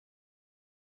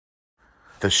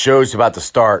The show's about to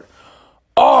start.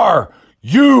 Are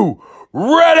you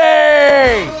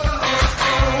ready?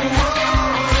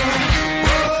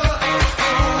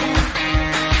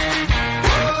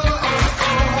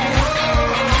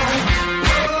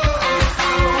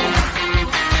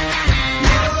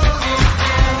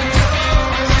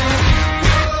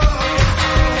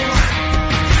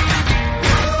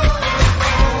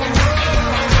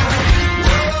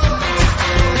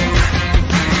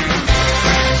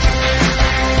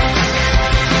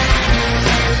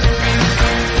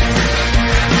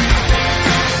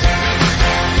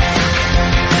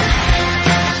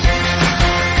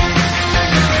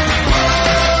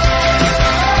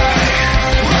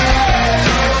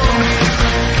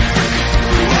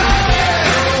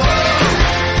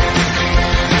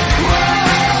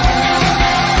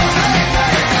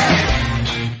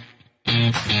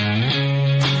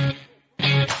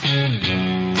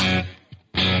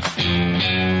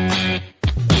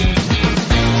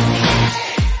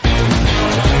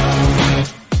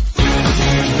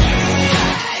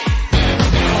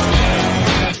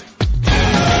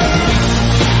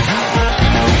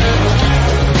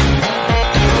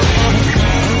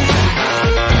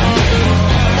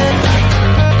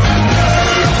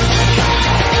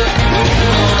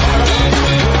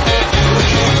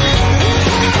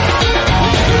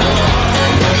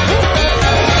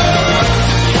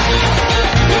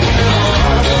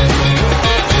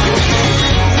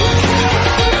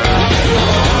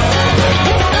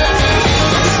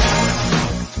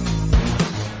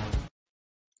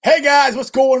 Hey guys,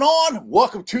 what's going on?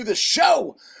 Welcome to the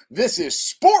show. This is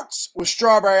Sports with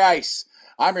Strawberry Ice.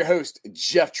 I'm your host,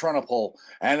 Jeff Trunapole.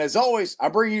 And as always, I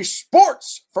bring you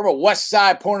sports from a West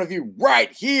Side point of view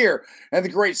right here in the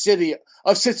great city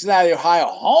of Cincinnati, Ohio,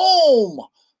 home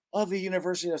of the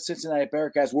University of Cincinnati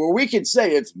Bearcats, where we can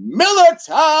say it's Miller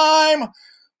time.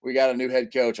 We got a new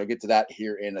head coach. I'll get to that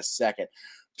here in a second.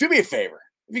 Do me a favor.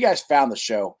 If you guys found the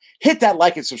show, hit that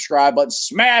like and subscribe button.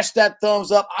 Smash that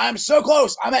thumbs up. I'm so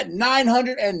close. I'm at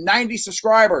 990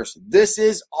 subscribers. This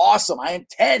is awesome. I am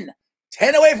 10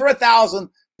 away from 1,000.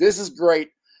 This is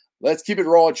great. Let's keep it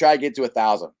rolling. Try to get to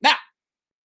 1,000. Now,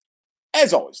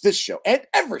 as always, this show and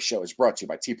every show is brought to you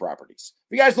by T Properties.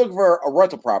 If you guys looking for a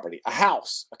rental property, a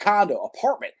house, a condo,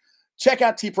 apartment, check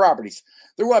out T Properties.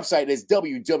 Their website is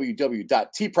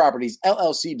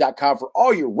www.tpropertiesllc.com for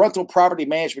all your rental property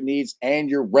management needs and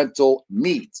your rental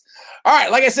needs. All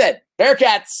right, like I said,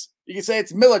 Bearcats, you can say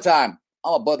it's Miller time.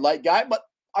 I'm a Bud Light guy, but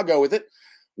I'll go with it.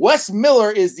 Wes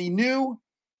Miller is the new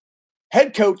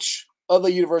head coach of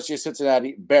the University of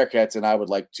Cincinnati Bearcats, and I would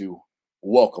like to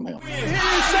welcome him.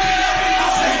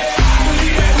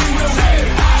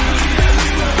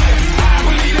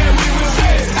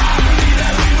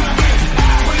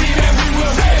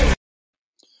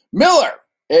 Miller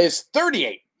is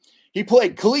 38. He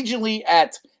played collegiately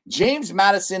at James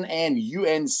Madison and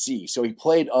UNC. So he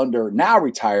played under now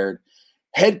retired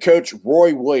head coach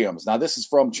Roy Williams. Now, this is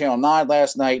from Channel 9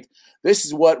 last night. This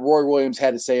is what Roy Williams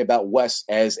had to say about Wes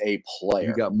as a player.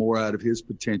 He got more out of his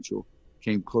potential,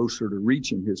 came closer to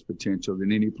reaching his potential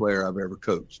than any player I've ever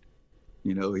coached.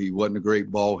 You know, he wasn't a great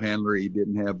ball handler. He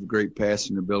didn't have great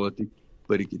passing ability,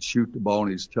 but he could shoot the ball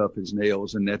and he's tough as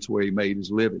nails, and that's where he made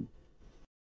his living.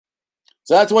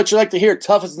 So that's what you like to hear.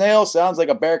 Tough as nails. Sounds like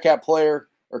a Bearcat player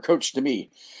or coach to me.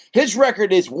 His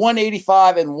record is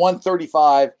 185 and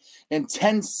 135 in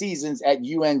 10 seasons at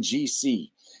UNGC.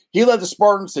 He led the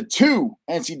Spartans to 2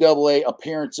 NCAA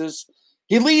appearances.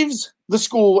 He leaves the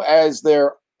school as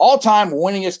their all-time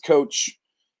winningest coach,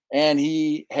 and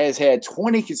he has had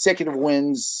 20 consecutive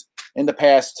wins in the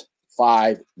past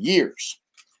 5 years.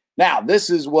 Now,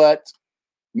 this is what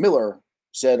Miller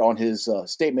said on his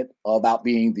statement about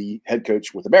being the head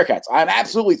coach with the Bearcats. I'm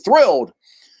absolutely thrilled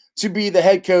to be the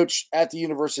head coach at the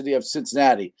University of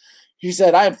Cincinnati. He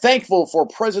said, I am thankful for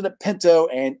President Pinto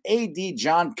and AD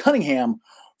John Cunningham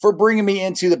for bringing me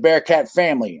into the Bearcat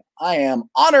family. I am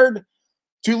honored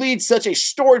to lead such a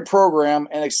storied program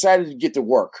and excited to get to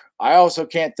work. I also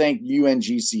can't thank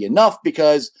UNGC enough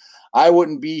because I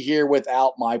wouldn't be here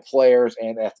without my players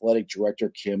and athletic director,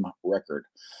 Kim Record.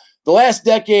 The last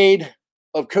decade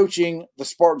of coaching the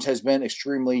Spartans has been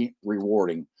extremely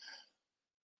rewarding.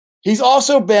 He's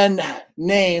also been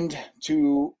named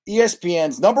to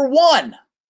ESPN's number one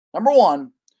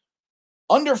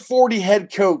under 40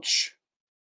 head coach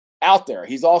out there.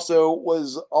 He's also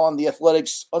was on the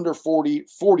Athletics under 40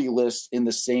 list in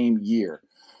the same year.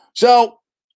 So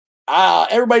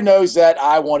everybody knows that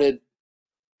I wanted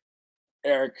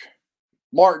Eric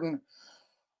Martin,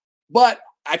 but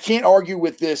I can't argue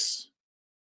with this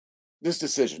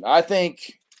decision. I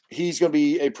think he's going to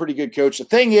be a pretty good coach. The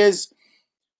thing is,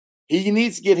 He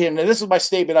needs to get him, and this is my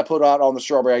statement I put out on the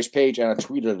Strawberry Ice page, and I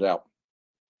tweeted it out.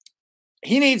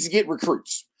 He needs to get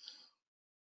recruits.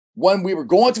 When we were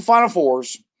going to Final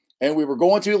Fours and we were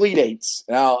going to Elite Eights,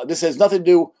 now this has nothing to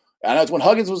do, I know it's when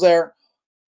Huggins was there.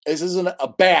 This isn't a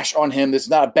bash on him. This is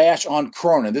not a bash on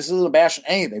Cronin. This isn't a bash on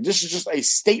anything. This is just a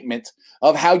statement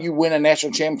of how you win a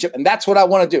national championship, and that's what I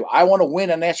want to do. I want to win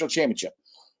a national championship.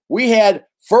 We had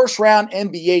first-round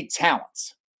NBA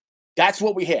talent. That's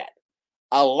what we had.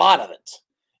 A lot of it.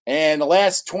 And the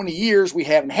last 20 years, we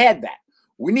haven't had that.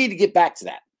 We need to get back to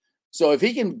that. So if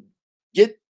he can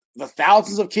get the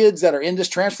thousands of kids that are in this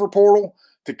transfer portal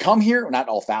to come here, not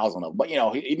all thousand of them, but,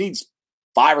 he needs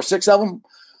 5 or 6 of them,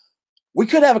 we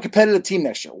could have a competitive team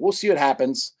next year. We'll see what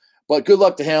happens. But good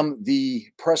luck to him. The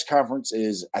press conference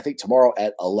is, I think, tomorrow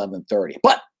at 11:30.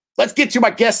 But let's get to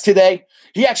my guest today.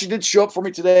 He actually did show up for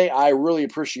me today. I really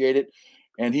appreciate it.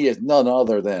 And he is none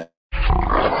other than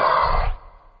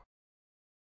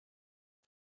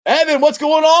Evan. What's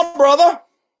going on, brother?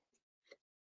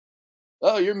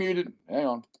 Oh, you're muted. Hang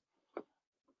on.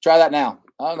 Try that now.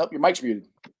 Oh, nope, your mic's muted.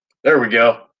 There we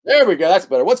go. There we go. That's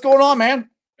better. What's going on, man?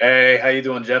 Hey, how you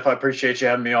doing, Jeff? I appreciate you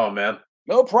having me on, man.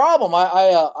 No problem.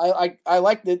 I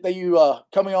like that you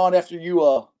coming on after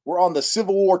you were on the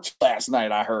Civil War last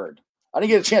night. I heard. I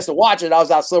didn't get a chance to watch it. I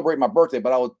was out celebrating my birthday,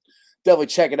 but I will definitely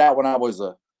check it out when I was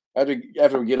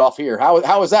after we get off here.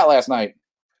 How was that last night?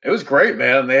 It was great,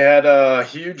 man. They had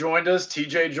Hugh joined us,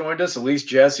 TJ joined us, Elise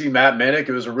Jesse, Matt Minnick.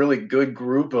 It was a really good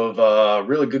group of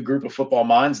football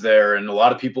minds there, and a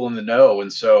lot of people in the know.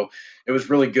 And so it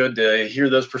was really good to hear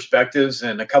those perspectives,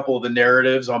 and a couple of the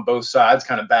narratives on both sides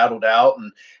kind of battled out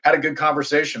and had a good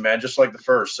conversation, man, just like the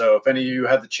first. So if any of you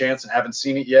have the chance and haven't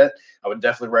seen it yet, I would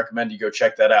definitely recommend you go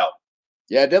check that out.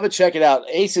 Yeah, definitely check it out.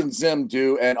 Ace and Zim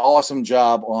do an awesome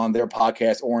job on their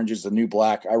podcast, Orange is the New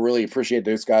Black. I really appreciate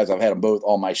those guys. I've had them both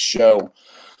on my show.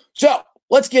 So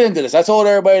let's get into this. I told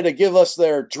everybody to give us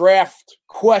their draft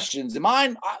questions.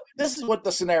 And this is what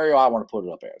the scenario I want to put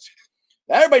it up as.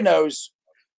 Now, everybody knows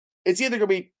it's either going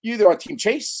to be either on Team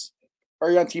Chase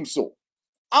or you're on Team Sewell.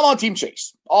 I'm on Team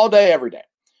Chase all day, every day.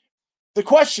 The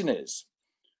question is,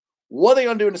 what are they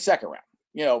going to do in the second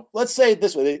round? Let's say it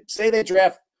this way. They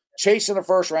draft Chase in the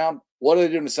first round. What do they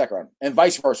do in the second round? And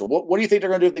vice versa. What do you think they're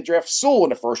going to do if they draft Sewell in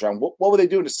the first round? What would they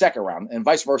do in the second round? And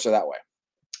vice versa that way.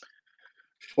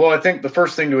 Well, I think the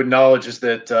first thing to acknowledge is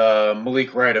that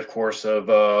Malik Wright, of course, of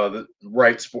the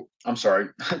Wright Sport. I'm sorry.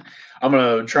 I'm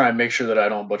going to try and make sure that I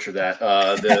don't butcher that.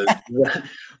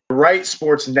 The Wright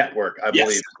Sports Network, I believe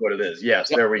is what it is. Yes,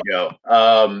 There we go.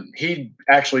 He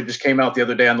actually just came out the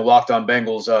other day on the Locked On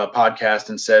Bengals podcast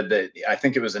and said that I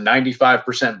think it was a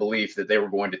 95% belief that they were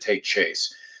going to take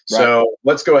Chase. Right. So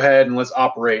let's go ahead and let's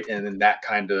operate in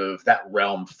that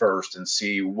realm first and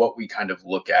see what we kind of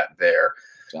look at there.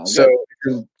 Sounds so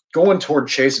good. Going toward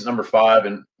Chase at number 5,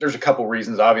 and there's a couple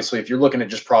reasons. Obviously, if you're looking at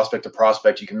just prospect to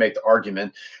prospect, you can make the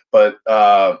argument. But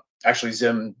actually,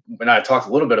 Zim and I talked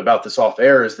a little bit about this off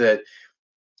air, is that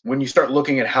when you start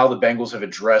looking at how the Bengals have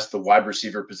addressed the wide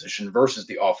receiver position versus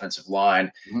the offensive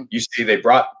line, you see they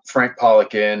brought Frank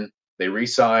Pollock in, they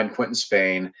re-signed Quentin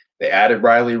Spain, they added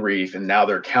Riley Reef, and now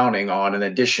they're counting on an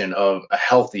addition of a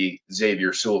healthy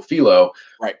Xavier Su'a-Filo.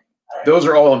 Right. Those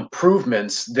are all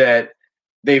improvements that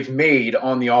they've made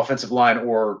on the offensive line,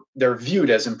 or they're viewed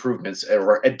as improvements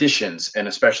or additions, and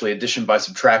especially addition by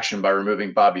subtraction by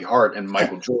removing Bobby Hart and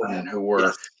Michael Jordan, who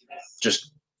were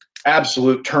just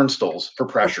absolute turnstiles for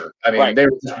pressure. I mean, they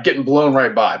were just getting blown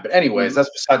right by. But anyways, that's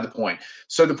beside the point.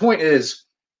 So the point is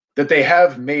that they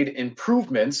have made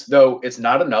improvements, though it's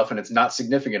not enough and it's not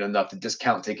significant enough to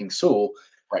discount taking Sewell.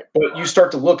 Right. But you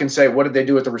start to look and say, what did they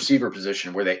do at the receiver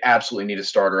position where they absolutely need a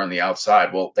starter on the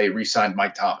outside? Well, they re-signed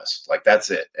Mike Thomas. Like,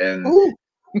 that's it. And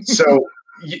so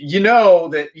you know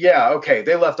that,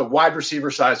 they left a wide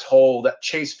receiver-sized hole. That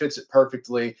Chase fits it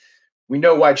perfectly. We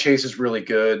know why Chase is really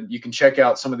good. You can check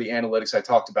out some of the analytics I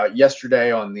talked about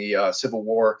yesterday on the Civil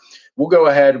War. We'll go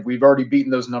ahead. We've already beaten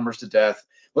those numbers to death.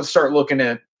 Let's start looking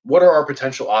at what are our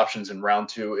potential options in round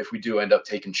 2 if we do end up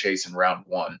taking Chase in round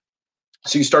 1.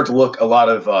 So you start to look. A lot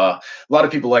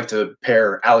of people like to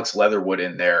pair Alex Leatherwood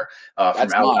in there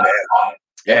from Alabama,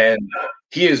 and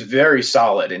he is very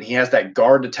solid, and he has that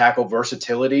guard to tackle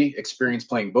versatility, experience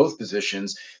playing both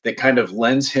positions that kind of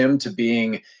lends him to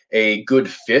being a good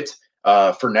fit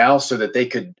for now, so that they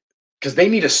could, because they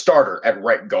need a starter at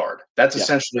right guard. That's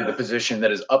essentially the position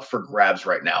that is up for grabs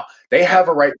right now. They have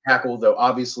a right tackle, though.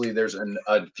 Obviously, there's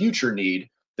a future need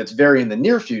that's very in the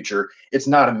near future. It's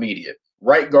not immediate.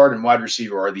 Right guard and wide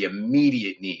receiver are the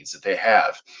immediate needs that they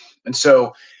have. And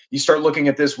so you start looking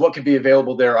at this, what could be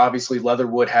available there? Obviously,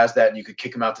 Leatherwood has that, and you could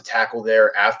kick him out to tackle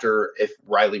there after if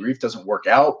Riley Reef doesn't work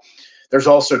out. There's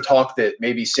also talk that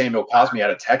maybe Samuel Cosme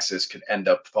out of Texas could end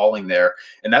up falling there,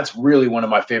 and that's really one of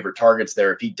my favorite targets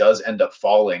there if he does end up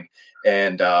falling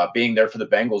and being there for the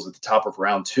Bengals at the top of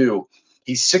round 2.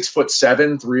 He's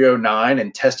 6'7", 309,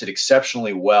 and tested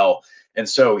exceptionally well. And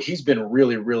so he's been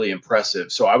really, really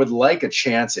impressive. So I would like a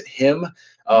chance at him.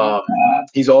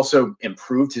 He's also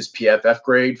improved his PFF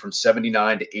grade from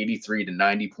 79 to 83 to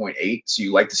 90.8. So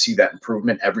you like to see that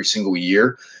improvement every single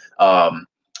year.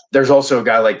 There's also a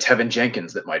guy like Tevin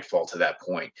Jenkins that might fall to that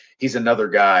point. He's another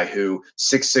guy who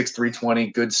 6'6",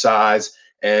 320, good size,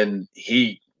 and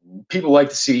people like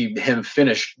to see him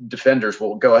finish defenders.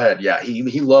 Well, go ahead. Yeah,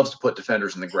 he loves to put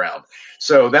defenders in the ground.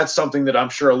 So that's something that I'm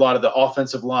sure a lot of the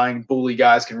offensive line bully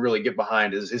guys can really get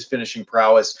behind is his finishing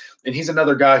prowess. And he's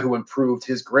another guy who improved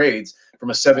his grades from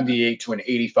a 78 to an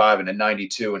 85 and a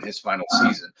 92 in his final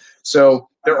season. So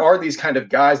there are these kind of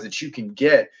guys that you can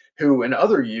get who in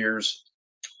other years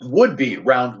would be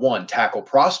round 1 tackle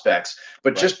prospects,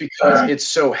 but just because it's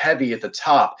so heavy at the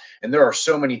top and there are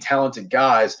so many talented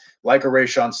guys like a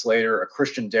Rashawn Slater, a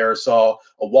Christian Darrisaw,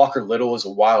 a Walker Little is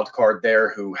a wild card there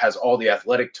who has all the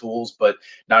athletic tools, but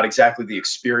not exactly the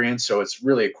experience. So it's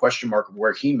really a question mark of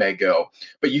where he may go.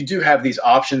 But you do have these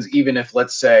options, even if,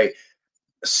 let's say,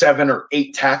 7 or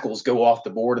 8 tackles go off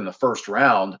the board in the first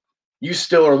round, you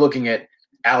still are looking at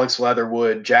Alex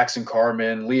Leatherwood, Jackson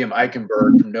Carman, Liam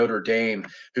Eichenberg from Notre Dame,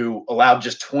 who allowed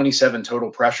just 27 total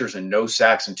pressures and no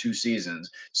sacks in 2 seasons.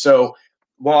 So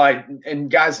and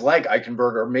guys like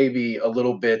Eichenberg are maybe a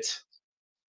little bit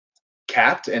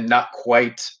capped and not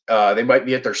quite they might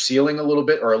be at their ceiling a little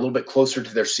bit or a little bit closer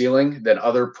to their ceiling than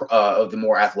other of the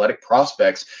more athletic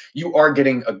prospects. You are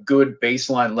getting a good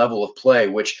baseline level of play,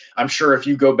 which I'm sure if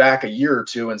you go back a year or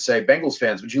two and say, Bengals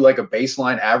fans, would you like a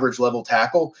baseline average level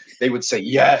tackle? They would say,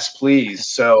 yes, please.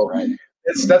 So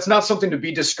that's not something to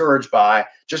be discouraged by.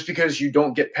 Just because you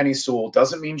don't get Penny Sewell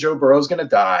doesn't mean Joe Burrow's going to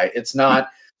die. It's not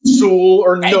Sewell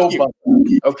or nobody.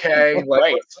 Okay,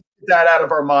 like let's get that out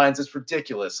of our minds. It's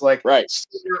ridiculous. Like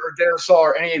Slater or Darrisaw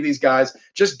or any of these guys,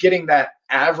 just getting that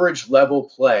average level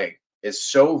play is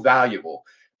so valuable.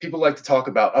 People like to talk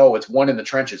about, oh, it's one in the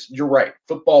trenches. You're right.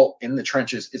 Football in the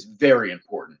trenches is very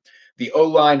important. The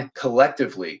O-line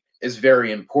collectively is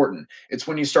very important. It's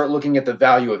when you start looking at the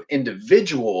value of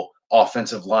individual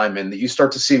offensive linemen that you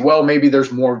start to see, well, maybe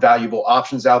there's more valuable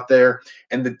options out there.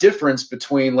 And the difference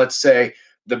between, let's say,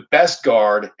 the best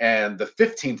guard and the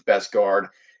 15th best guard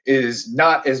is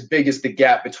not as big as the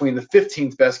gap between the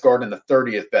 15th best guard and the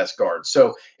 30th best guard.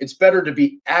 So it's better to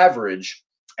be average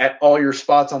at all your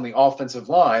spots on the offensive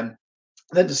line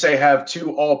than to say have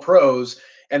 2 all pros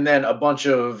and then a bunch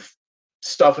of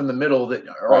stuff in the middle that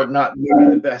are not maybe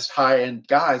the best high-end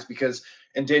guys. Because,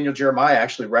 and Daniel Jeremiah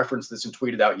actually referenced this and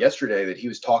tweeted out yesterday that he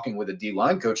was talking with a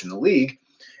D-line coach in the league,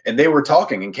 and they were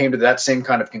talking and came to that same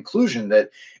kind of conclusion that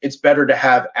it's better to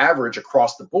have average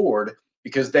across the board,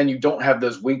 because then you don't have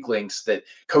those weak links that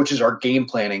coaches are game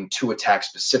planning to attack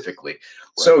specifically.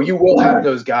 So you will have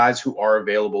those guys who are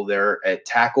available there at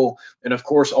tackle. And of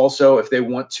course, also if they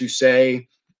want to say,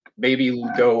 maybe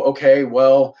go, okay,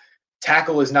 well,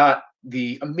 tackle is not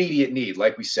the immediate need.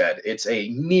 Like we said, it's a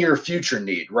near future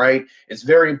need, right? It's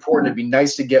very important. It'd be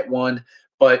nice to get one.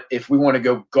 But if we want to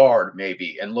go guard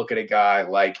maybe and look at a guy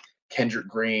like Kendrick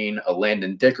Green, a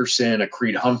Landon Dickerson, a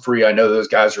Creed Humphrey, I know those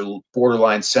guys are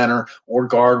borderline center or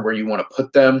guard where you want to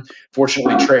put them.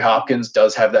 Fortunately, Trey Hopkins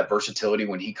does have that versatility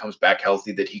when he comes back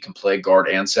healthy that he can play guard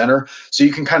and center. So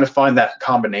you can kind of find that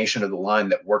combination of the line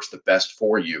that works the best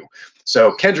for you.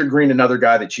 So Kendrick Green, another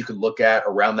guy that you could look at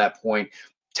around that point.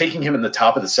 Taking him in the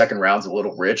top of the second round is a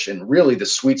little rich, and really the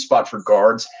sweet spot for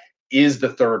guards is the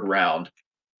 3rd round.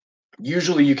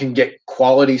 Usually you can get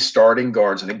quality starting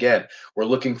guards. And again, we're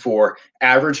looking for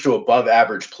average to above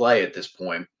average play at this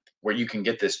point, where you can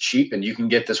get this cheap and you can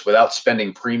get this without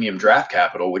spending premium draft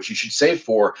capital, which you should save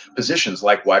for positions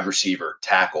like wide receiver,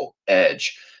 tackle,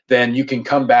 edge. Then you can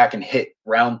come back and hit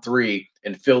round 3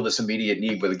 and fill this immediate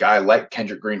need with a guy like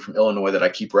Kendrick Green from Illinois that I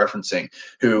keep referencing,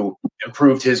 who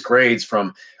improved his grades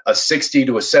from a 60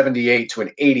 to a 78 to an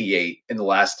 88 in the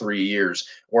last 3 years,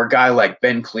 or a guy like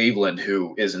Ben Cleveland,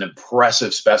 who is an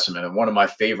impressive specimen and one of my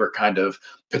favorite kind of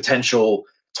potential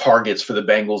targets for the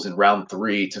Bengals in round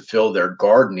 3 to fill their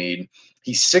guard need.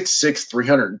 He's 6'6",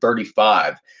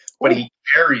 335, but he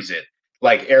carries it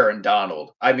like Aaron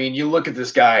Donald. I mean, you look at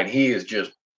this guy and he is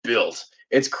just built.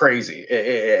 It's crazy.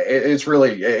 It's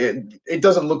really, it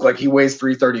doesn't look like he weighs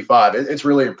 335. It's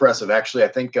really impressive. Actually, I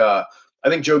think I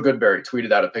think Joe Goodberry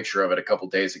tweeted out a picture of it a couple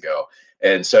days ago.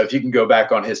 And so if you can go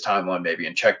back on his timeline maybe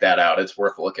and check that out, it's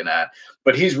worth looking at.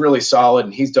 But he's really solid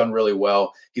and he's done really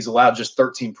well. He's allowed just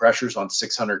 13 pressures on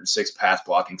 606 pass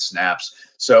blocking snaps.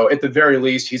 So at the very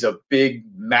least, he's a big,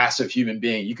 massive human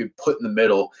being you could put in the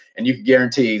middle, and you can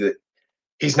guarantee that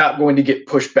he's not going to get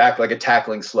pushed back like a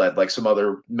tackling sled like some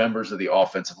other members of the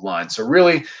offensive line. So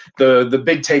really the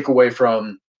big takeaway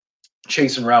from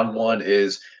Chase in round one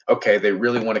is, okay, they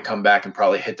really want to come back and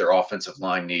probably hit their offensive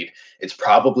line need. It's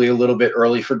probably a little bit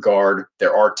early for guard.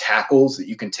 There are tackles that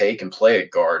you can take and play at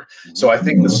guard. So I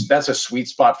think that's a sweet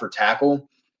spot for tackle.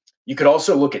 You could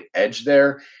also look at edge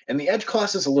there. And the edge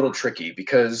class is a little tricky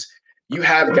because you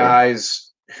have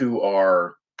guys who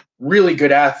are really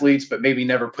good athletes, but maybe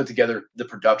never put together the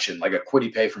production, like a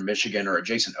Kwity Paye from Michigan or a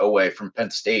Jason Owe from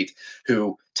Penn State,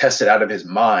 who tested out of his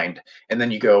mind. And then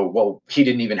you go, well, he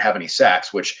didn't even have any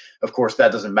sacks, which, of course,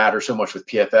 that doesn't matter so much with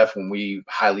PFF when we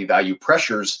highly value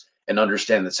pressures and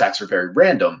understand that sacks are very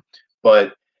random.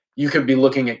 But you could be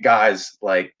looking at guys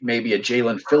like maybe a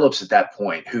Jalen Phillips at that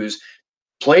point, who's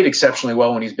played exceptionally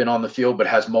well when he's been on the field, but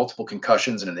has multiple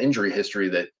concussions and an injury history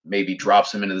that maybe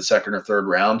drops him into the second or third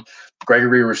round.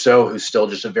 Gregory Rousseau, who's still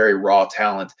just a very raw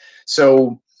talent.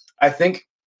 So I think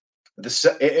it's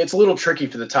a little tricky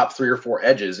for the top 3 or 4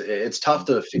 edges. It's tough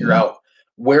to figure out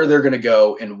where they're going to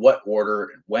go, in what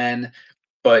order, and when.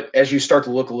 But as you start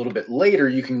to look a little bit later,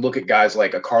 you can look at guys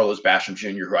like a Carlos Basham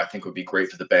Jr., who I think would be great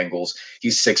for the Bengals.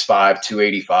 He's 6'5",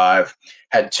 285,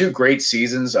 had 2 great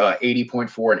seasons,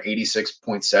 80.4 and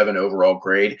 86.7 overall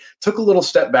grade. Took a little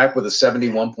step back with a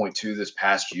 71.2 this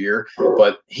past year,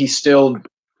 but he still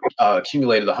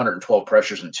accumulated 112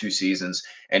 pressures in 2 seasons,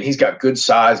 and he's got good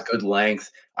size, good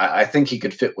length. I think he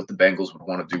could fit what the Bengals would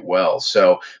want to do well.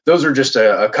 So those are just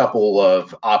a couple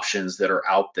of options that are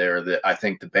out there that I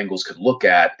think the Bengals could look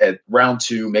at round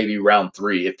 2, maybe round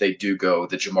 3, if they do go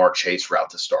the Ja'Marr Chase route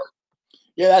to start.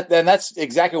 Yeah, that's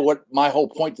exactly what my whole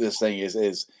point to this thing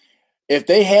is if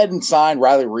they hadn't signed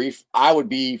Riley Reiff, I would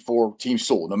be for Team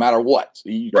Sewell, no matter what.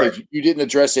 Because you didn't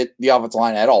address it, the offensive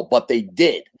line, at all, but they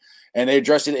did. And they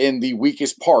addressed it in the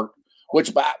weakest part,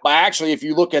 which by actually, if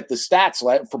you look at the stats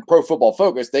from Pro Football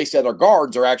Focus, they said our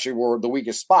guards were the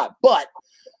weakest spot. But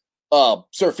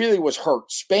Serafili was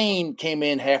hurt. Spain came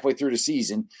in halfway through the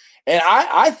season. And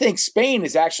I think Spain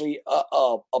is actually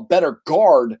a better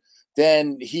guard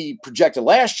than he projected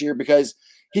last year, because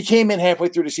he came in halfway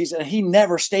through the season and he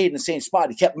never stayed in the same spot.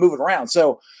 He kept moving around.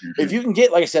 So if you can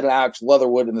get, like I said, an Alex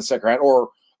Leatherwood in the second round, or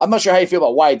I'm not sure how you feel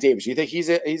about Wyatt Davis. Do you think he's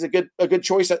a good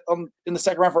choice in the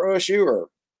second round for OSU, or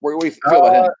where do we feel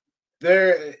about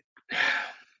him?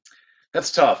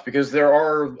 That's tough, because there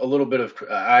are a little bit of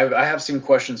I have seen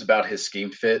questions about his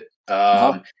scheme fit.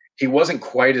 He wasn't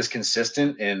quite as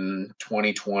consistent in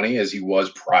 2020 as he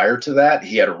was prior to that.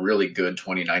 He had a really good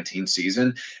 2019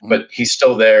 season, but he's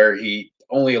still there. He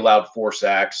only allowed 4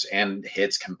 sacks and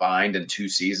hits combined in 2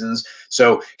 seasons.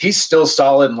 So he's still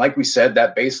solid. And like we said,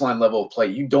 that baseline level of play,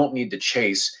 you don't need to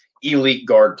chase elite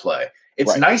guard play.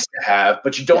 It's nice to have,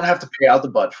 but you don't have to pay out the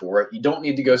butt for it. You don't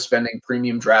need to go spending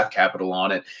premium draft capital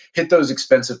on it. Hit those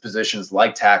expensive positions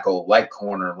like tackle, like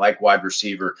corner, like wide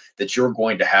receiver that you're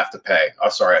going to have to pay. Oh,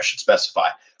 sorry, I should specify.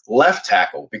 Left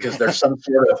tackle, because there's some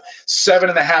sort of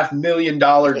 $7.5 million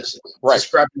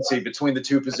discrepancy between the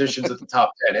 2 positions at the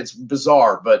top 10. It's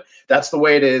bizarre, but that's the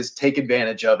way it is. Take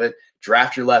advantage of it.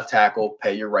 Draft your left tackle,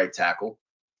 pay your right tackle.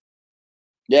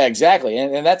 Yeah, exactly.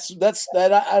 And that's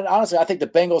that. Honestly, I think the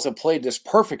Bengals have played this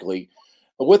perfectly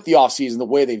with the offseason, the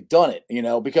way they've done it,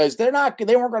 because they weren't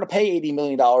going to pay $80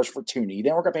 million for Tooney. They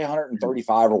weren't going to pay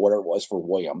 135 or whatever it was for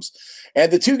Williams.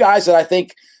 And the 2 guys that I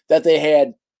think that they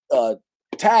had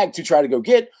tagged to try to go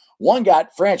get, one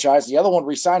got franchised, the other one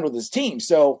re-signed with his team.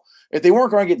 So if they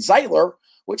weren't going to get Zeitler,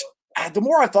 which the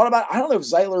more I thought about it, I don't know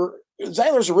if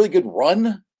Zeitler's a really good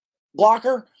run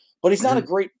blocker, but he's not a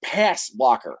great pass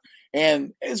blocker.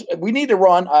 And we need to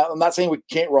run. I'm not saying we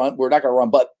can't run. We're not going to run.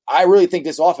 But I really think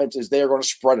this offense is they're going to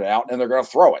spread it out and they're going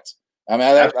to throw it. I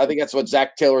mean, I think that's what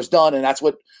Zach Taylor's done, and that's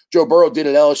what Joe Burrow did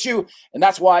at LSU. And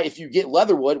that's why if you get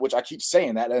Leatherwood, which I keep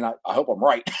saying that, and I hope I'm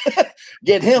right,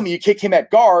 get him, you kick him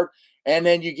at guard, and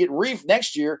then you get Reiff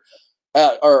next year,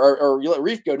 or you let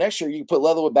Reiff go next year, you can put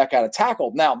Leatherwood back out of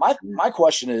tackle. Now, my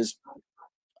question is,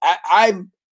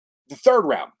 I'm the third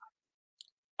round.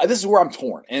 This is where I'm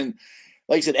torn. And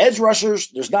like I said, edge rushers,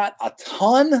 there's not a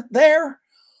ton there.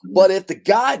 But if the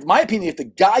guy, in my opinion, if the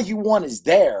guy you want is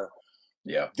there,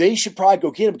 they should probably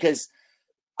go get him, because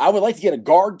I would like to get a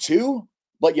guard too.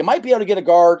 but you might be able to get a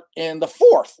guard in the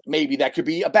 4th. Maybe that could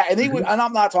be a back. And and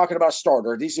I'm not talking about a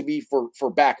starter. These would be for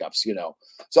backups, you know.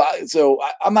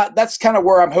 I'm not. That's kind of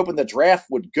where I'm hoping the draft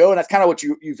would go, and that's kind of what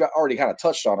you've already kind of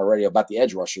touched on already about the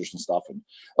edge rushers and stuff. And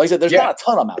like I said, there's not a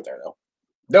ton of them out there though.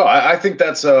 No, I think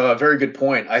that's a very good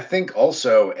point. I think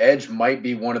also edge might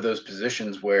be one of those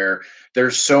positions where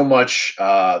there's so much,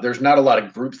 there's not a lot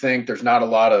of groupthink. There's not a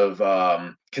lot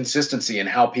of consistency in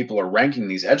how people are ranking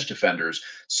these edge defenders.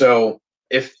 So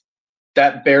if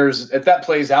that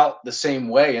plays out the same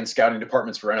way in scouting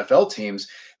departments for NFL teams,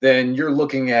 then you're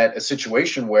looking at a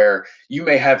situation where you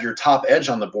may have your top edge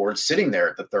on the board sitting there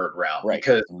at the 3rd round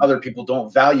because other people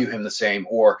don't value him the same.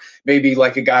 Or maybe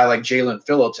like a guy like Jalen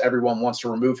Phillips, everyone wants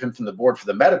to remove him from the board for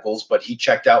the medicals, but he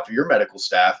checked out for your medical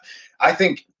staff. I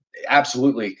think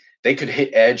absolutely they could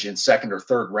hit edge in 2nd or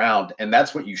 3rd round. And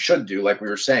that's what you should do. Like we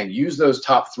were saying, use those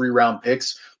top 3 round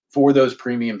picks for those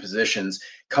premium positions,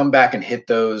 come back and hit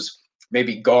those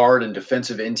maybe guard and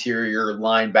defensive interior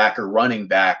linebacker, running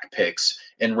back picks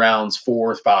in rounds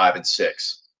 4, 5, and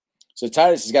 6. So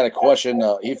Titus has got a question.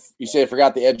 If you say I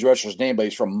forgot the edge rusher's name, but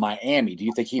he's from Miami. Do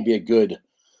you think he'd be a good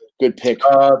pick?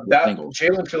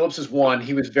 Jalen Phillips is one.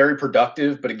 He was very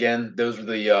productive, but again, those are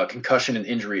the concussion and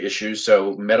injury issues.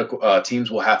 So medical teams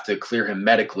will have to clear him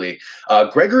medically.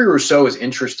 Gregory Rousseau is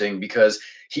interesting because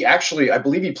he actually, I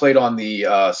believe he played on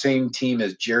the same team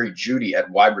as Jerry Jeudy at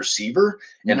wide receiver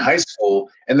in high school,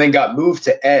 and then got moved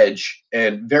to edge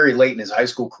and very late in his high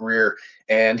school career.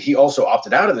 And he also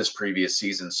opted out of this previous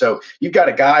season. So you've got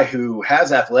a guy who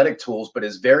has athletic tools, but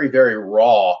is very, very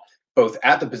raw, both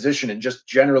at the position and just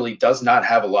generally does not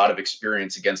have a lot of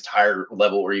experience against higher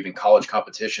level or even college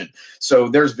competition. So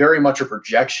there's very much a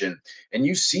projection. And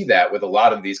you see that with a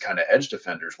lot of these kind of edge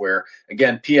defenders where,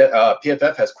 again,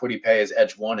 PFF has Kwity Paye as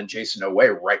edge 1 and Jason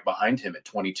Oweh right behind him at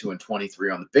 22 and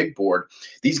 23 on the big board.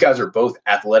 These guys are both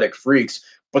athletic freaks,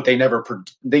 but they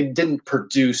didn't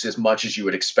produce as much as you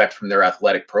would expect from their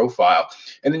athletic profile.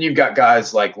 And then you've got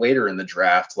guys like later in the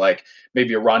draft, like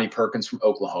maybe a Ronnie Perkins from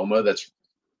Oklahoma that's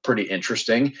pretty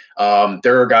interesting.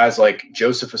 There are guys like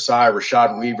Joseph Asai,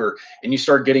 Rashad Weaver, and you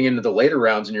start getting into the later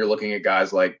rounds and you're looking at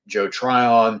guys like Joe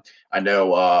Tryon. I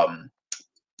know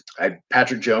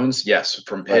Patrick Jones, yes,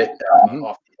 from Pitt,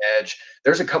 off the edge.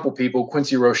 There's a couple people.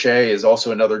 Quincy Roche is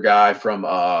also another guy from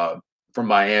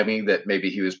Miami that maybe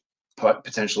he was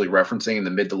potentially referencing in the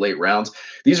mid to late rounds.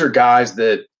 These are guys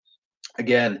that,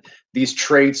 again, these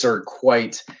traits are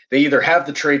they either have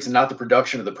the traits and not the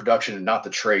production, or the production and not the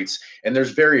traits. And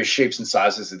there's various shapes and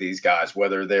sizes of these guys,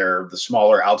 whether they're the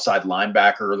smaller outside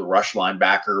linebacker or the rush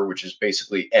linebacker, which is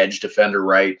basically edge defender,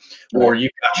 right? Or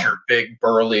you've got your big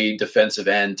burly defensive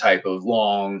end type of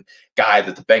long guy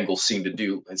that the Bengals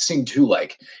seem to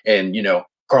like. And, you know,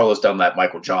 Carlos Dunlap,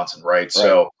 Michael Johnson, right?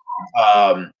 So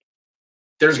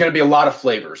there's going to be a lot of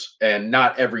flavors, and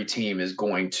not every team is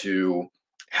going to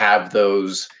have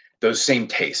those same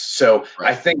tastes. So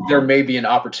I think there may be an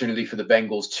opportunity for the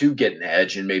Bengals to get an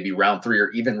edge in maybe round 3 or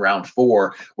even round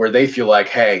 4, where they feel like,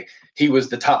 hey, he was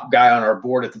the top guy on our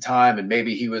board at the time, and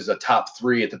maybe he was a top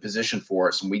 3 at the position for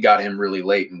us, and we got him really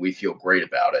late, and we feel great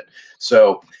about it.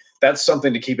 So that's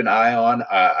something to keep an eye on.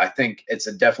 I think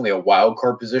it's definitely a wild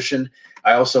card position.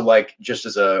 I also like, just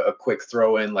as a quick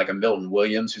throw in, like a Milton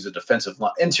Williams, who's a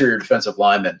interior defensive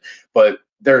lineman, but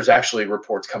there's actually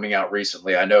reports coming out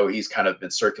recently. I know he's kind of been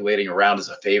circulating around as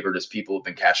a favorite as people have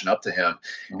been catching up to him.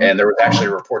 And there was actually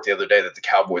a report the other day that the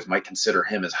Cowboys might consider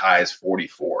him as high as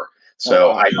 44.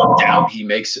 So I doubt he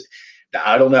makes it.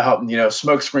 I don't know how,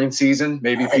 smoke screen season,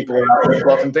 maybe people are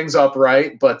fluffing things up,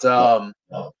 right? But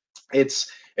it's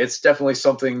definitely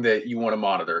something that you want to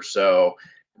monitor. So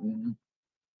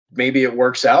maybe it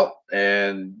works out,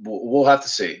 and we'll have to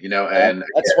see, and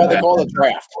that's why they call it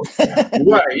draft.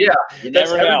 Right. Yeah. You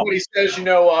never know. Everybody says,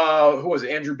 who was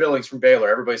it? Andrew Billings from Baylor.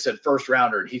 Everybody said first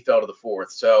rounder, and he fell to the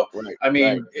 4th. So,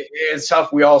 it's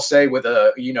tough. We all say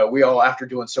we all, after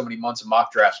doing so many months of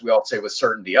mock drafts, we all say with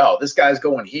certainty, oh, this guy's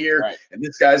going here and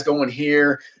this guy's going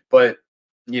here. But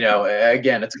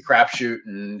again, it's a crapshoot,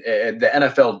 and the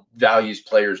NFL values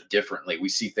players differently. We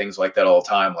see things like that all the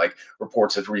time. Like,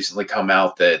 reports have recently come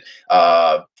out that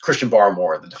Christian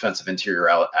Barmore, the defensive interior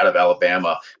out of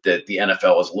Alabama, that the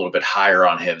NFL is a little bit higher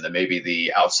on him than maybe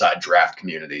the outside draft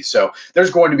community. So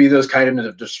there's going to be those kind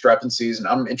of discrepancies, and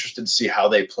I'm interested to see how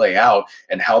they play out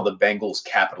and how the Bengals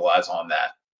capitalize on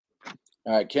that.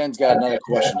 All right, Ken's got another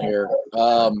question here.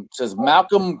 Says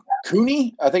Malcolm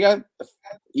Cooney,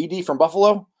 ED from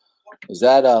Buffalo. Is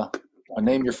that a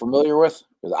name you're familiar with?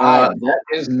 That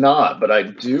is not, but I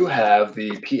do have the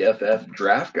PFF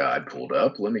draft guide pulled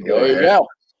up. Let me go ahead. There you go.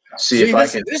 see if I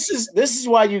can. This is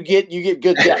why you get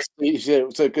good guests.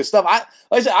 So good stuff. Like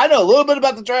I said, I know a little bit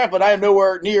about the draft, but I am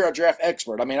nowhere near a draft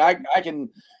expert. I mean,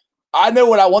 I know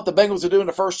what I want the Bengals to do in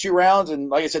the first 2 rounds, and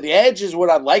like I said, the edge is what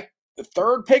I'd like. The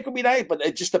third pick would be nice, but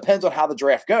it just depends on how the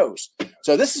draft goes.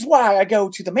 So this is why I go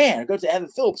to the man. I go to Evan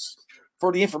Phillips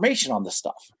for the information on this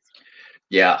stuff.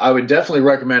 Yeah, I would definitely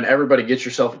recommend everybody get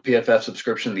yourself a PFF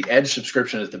subscription. The Edge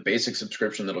subscription is the basic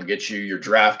subscription that'll get you your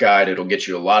draft guide. It'll get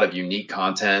you a lot of unique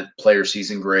content, player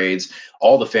season grades,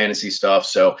 all the fantasy stuff.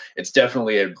 So it's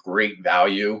definitely a great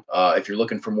value. If you're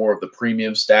looking for more of the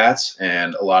premium stats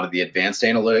and a lot of the advanced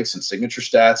analytics and signature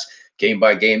stats,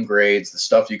 game-by-game grades, the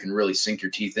stuff you can really sink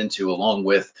your teeth into, along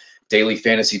with daily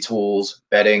fantasy tools,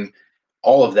 betting,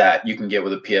 all of that you can get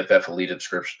with a PFF Elite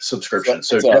subscription.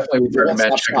 So definitely would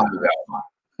recommend checking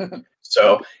those out.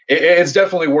 So it's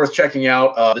definitely worth checking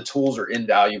out. The tools are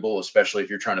invaluable, especially if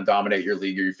you're trying to dominate your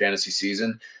league or your fantasy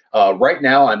season. Right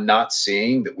now, I'm not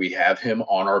seeing that we have him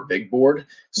on our big board.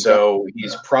 So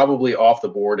he's probably off the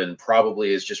board and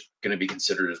probably is just going to be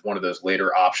considered as one of those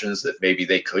later options that maybe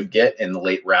they could get in the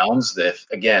late rounds. That,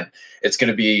 again, it's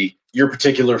going to be your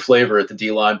particular flavor at the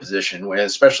D-line position,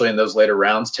 especially in those later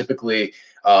rounds. Typically,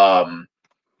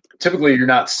 you're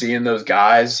not seeing those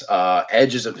guys.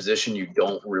 Edge is a position you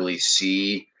don't really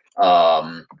see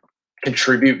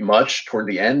contribute much toward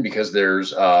the end because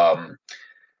there's a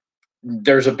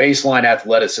baseline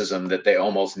athleticism that they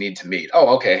almost need to meet.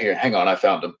 Oh, okay. Here, hang on. I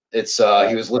found him. It's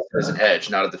he was listed as an edge,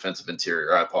 not a defensive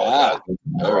interior. I apologize.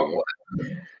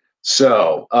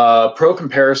 So, pro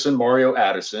comparison, Mario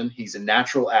Addison. He's a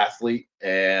natural athlete,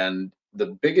 and the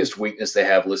biggest weakness they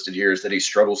have listed here is that he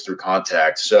struggles through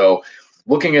contact. So,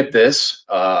 looking at this,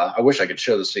 I wish I could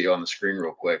show this to you on the screen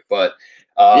real quick, but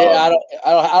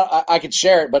I could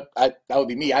share it, but that would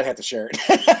be me. I'd have to share it.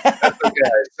 That's okay.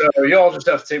 So y'all just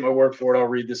have to take my word for it. I'll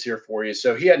read this here for you.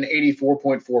 So he had an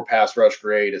 84.4 pass rush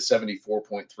grade, a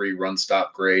 74.3 run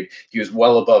stop grade. He was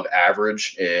well above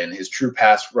average in his true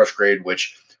pass rush grade,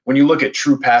 which when you look at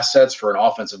true pass sets for an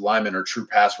offensive lineman or true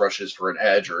pass rushes for an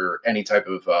edge or any type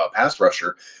of pass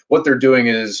rusher, what they're doing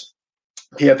is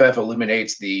PFF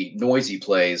eliminates the noisy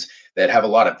plays that have a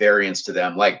lot of variance to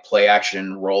them, like play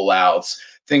action, rollouts,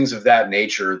 things of that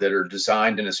nature that are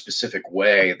designed in a specific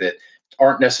way that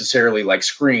aren't necessarily like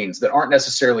screens, that aren't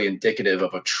necessarily indicative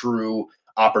of a true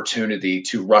opportunity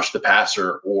to rush the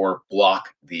passer or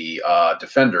block the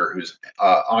defender who's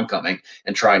oncoming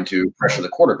and trying to pressure the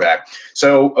quarterback.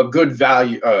 So a good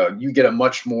value, you get a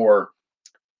much more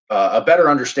a better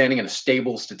understanding and a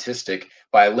stable statistic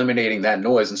by eliminating that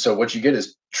noise. And so what you get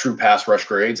is true pass rush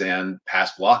grades and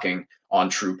pass blocking on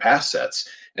true pass sets.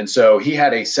 And so he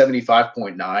had a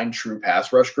 75.9 true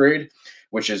pass rush grade,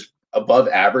 which is above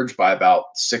average by about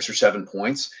 6 or 7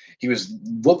 points. He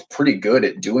looked pretty good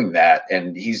at doing that.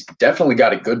 And he's definitely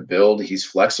got a good build. He's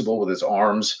flexible with his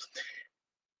arms.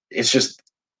 It's just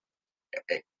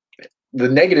the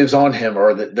negatives on him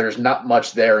are that there's not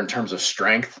much there in terms of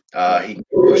strength. He can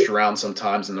get pushed around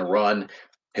sometimes in the run.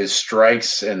 His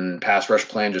strikes and pass rush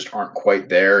plan just aren't quite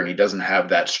there, and he doesn't have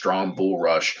that strong bull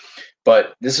rush.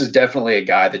 But this is definitely a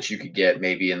guy that you could get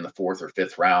maybe in the 4th or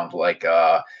 5th round, like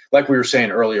we were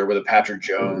saying earlier with a Patrick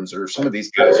Jones or some of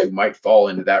these guys who might fall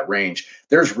into that range.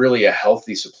 There's really a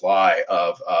healthy supply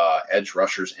of edge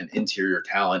rushers and interior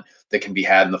talent that can be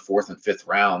had in the 4th and 5th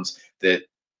rounds that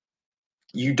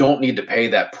you don't need to pay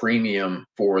that premium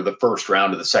for the 1st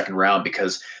round or the 2nd round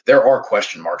because there are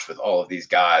question marks with all of these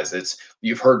guys.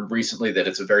 You've heard recently that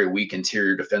it's a very weak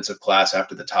interior defensive class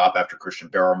after the top, after Christian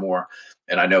Barmore.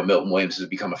 And I know Milton Williams has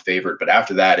become a favorite, but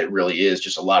after that, it really is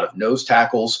just a lot of nose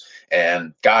tackles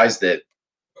and guys that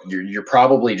you're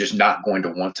probably just not going to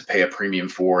want to pay a premium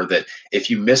for. That if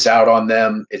you miss out on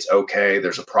them, it's okay.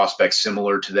 There's a prospect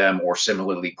similar to them or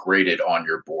similarly graded on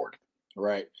your board.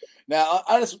 Right. Now,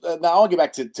 I want to get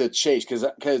back to Chase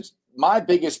because my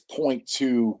biggest point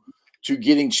to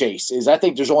getting Chase is I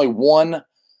think there's only one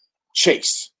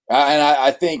Chase, and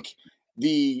I think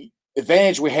the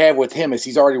advantage we have with him is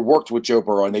he's already worked with Joe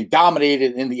Burrow and they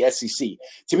dominated in the SEC.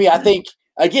 To me, I think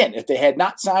again, if they had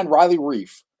not signed Riley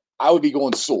Reef, I would be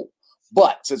going Sewell.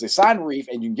 But since they signed Reef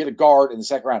and you can get a guard in the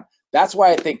 2nd round, that's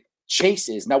why I think Chase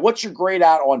is. Now, what's your grade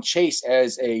out on Chase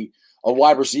as a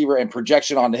wide receiver and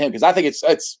projection onto him? Because I think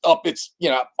it's up, it's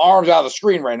arms out of the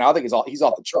screen right now. I think he's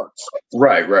off the charts.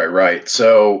 Right.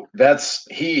 So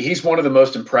he's one of the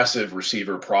most impressive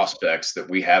receiver prospects that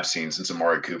we have seen since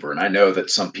Amari Cooper. And I know that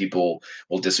some people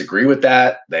will disagree with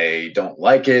that. They don't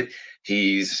like it.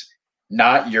 He's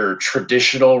not your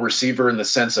traditional receiver in the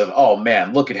sense of, oh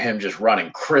man, look at him just running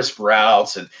crisp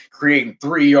routes and creating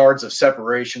 3 yards of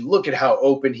separation. Look at how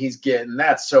open he's getting.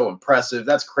 That's so impressive.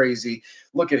 That's crazy.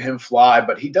 Look at him fly.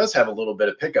 But he does have a little bit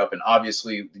of pickup. And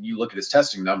obviously, you look at his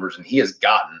testing numbers, and he has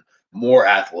gotten more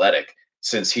athletic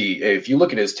since if you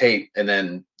look at his tape and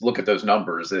then look at those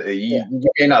numbers, you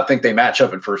may not think they match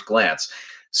up at first glance.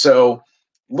 So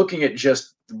looking at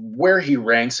just where he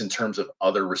ranks in terms of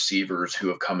other receivers who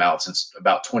have come out since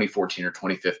about 2014 or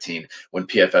 2015, when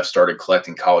PFF started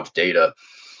collecting college data,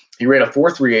 he ran a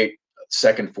 4.38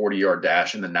 second 40-yard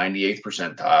dash in the 98th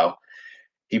percentile.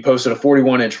 He posted a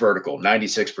 41-inch vertical,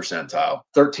 96th percentile,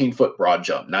 13-foot broad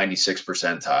jump, 96th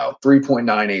percentile,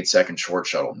 3.98 second short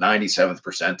shuttle, 97th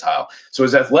percentile. So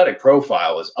his athletic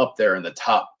profile is up there in the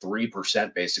top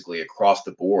 3% basically across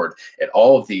the board at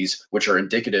all of these, which are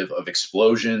indicative of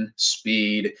explosion,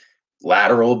 speed,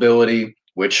 lateral ability,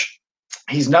 which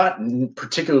he's not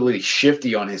particularly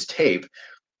shifty on his tape.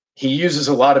 He uses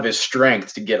a lot of his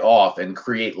strength to get off and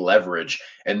create leverage,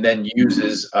 and then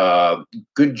uses a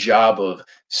good job of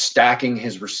stacking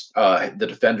the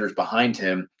defenders behind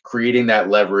him, creating that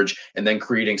leverage, and then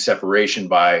creating separation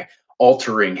by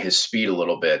altering his speed a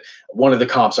little bit. One of the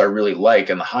comps I really like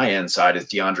on the high end side is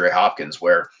DeAndre Hopkins,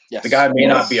 where the guy may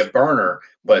not be a burner,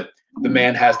 but the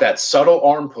man has that subtle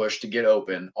arm push to get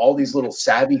open, all these little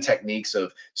savvy techniques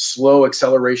of slow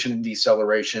acceleration and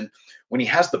deceleration. When he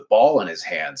has the ball in his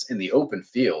hands in the open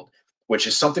field, which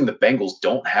is something the Bengals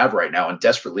don't have right now and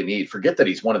desperately need. Forget that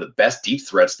he's one of the best deep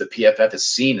threats that PFF has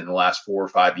seen in the last 4 or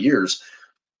 5 years.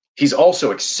 He's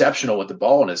also exceptional with the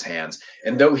ball in his hands.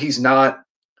 And though he's not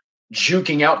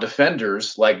juking out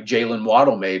defenders like Jalen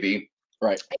Waddle maybe,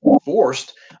 right, he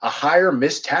forced a higher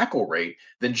missed tackle rate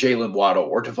than Jalen Waddle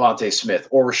or Devontae Smith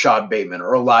or Rashad Bateman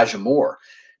or Elijah Moore.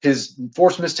 His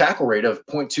forced missed tackle rate of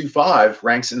 0.25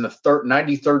 ranks in the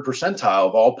 93rd percentile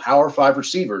of all Power 5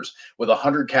 receivers with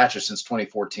 100 catches since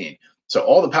 2014. So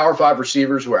all the Power 5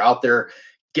 receivers who are out there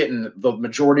getting the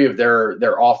majority of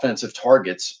their offensive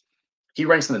targets, he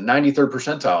ranks in the 93rd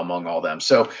percentile among all them.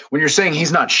 So when you're saying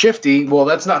he's not shifty, well,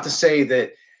 that's not to say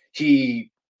that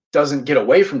he doesn't get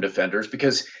away from defenders,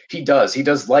 because he does. He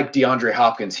does, like DeAndre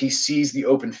Hopkins. He sees the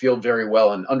open field very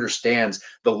well and understands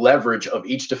the leverage of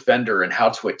each defender and how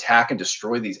to attack and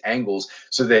destroy these angles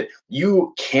so that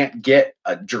you can't get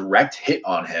a direct hit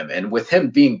on him. And with him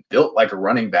being built like a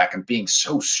running back and being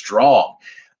so strong,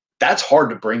 that's hard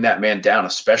to bring that man down,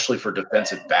 especially for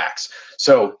defensive backs.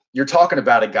 So you're talking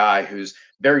about a guy who's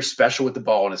very special with the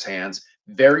ball in his hands,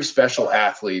 very special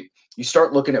athlete. You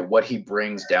start looking at what he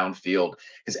brings downfield.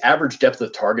 His average depth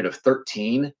of target of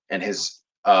 13 and his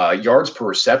yards per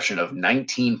reception of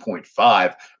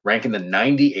 19.5, ranking the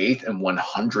 98th and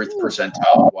 100th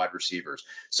percentile of wide receivers.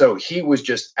 So he was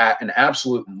just an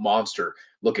absolute monster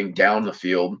looking down the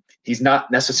field. He's not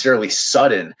necessarily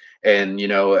sudden, and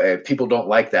people don't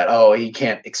like that. Oh, he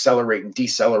can't accelerate and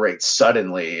decelerate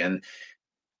suddenly, and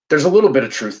there's a little bit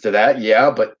of truth to that,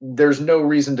 yeah, but there's no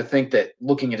reason to think that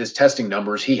looking at his testing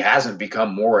numbers, he hasn't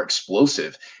become more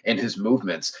explosive in his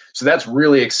movements. So that's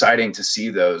really exciting to see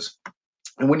those.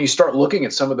 And when you start looking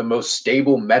at some of the most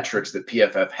stable metrics that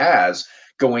PFF has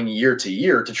going year to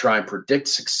year to try and predict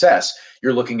success,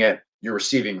 you're looking at your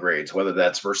receiving grades, whether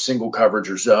that's for single coverage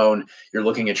or zone. You're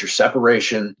looking at your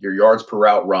separation, your yards per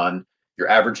route run, your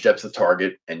average depth of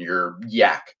target, and your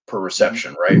yak per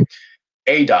reception, right?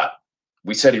 ADOT.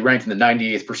 We said he ranked in the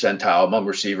 98th percentile among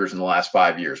receivers in the last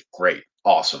 5 years. Great.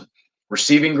 Awesome.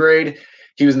 Receiving grade,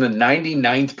 he was in the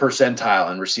 99th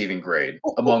percentile in receiving grade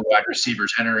among wide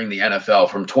receivers entering the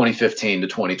NFL from 2015 to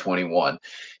 2021.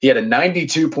 He had a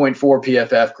 92.4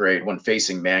 PFF grade when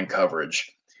facing man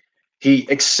coverage. He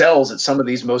excels at some of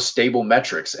these most stable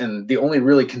metrics, and the only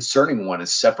really concerning one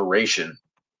is separation.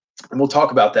 And we'll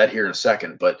talk about that here in a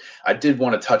second, but I did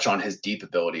want to touch on his deep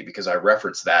ability because I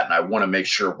referenced that, and I want to make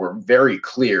sure we're very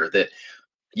clear that,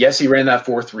 yes, he ran that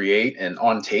 4.38, and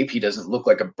on tape, he doesn't look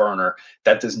like a burner.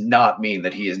 That does not mean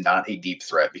that he is not a deep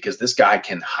threat, because this guy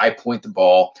can high point the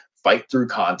ball, fight through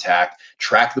contact,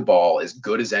 track the ball as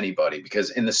good as anybody,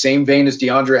 because in the same vein as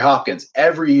DeAndre Hopkins,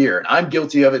 every year, and I'm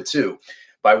guilty of it too,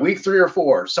 by week 3 or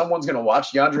 4, someone's going to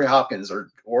watch DeAndre Hopkins or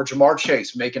Ja'Marr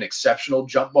Chase make an exceptional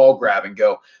jump ball grab and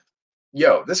go,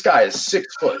 yo, this guy is 6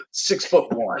 foot,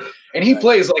 6'1", and he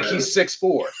plays like he's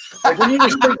 6'4". Like when you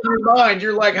just think in your mind,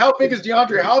 you're like, how big is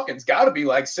DeAndre Hopkins? Got to be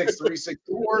like 6'3", 6'4",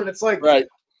 and it's like, right,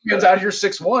 he's out here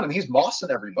 6'1", and he's mossing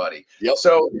everybody. Yep.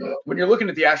 So when you're looking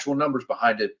at the actual numbers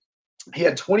behind it, he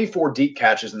had 24 deep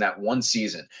catches in that one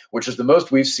season, which is the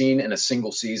most we've seen in a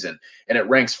single season, and it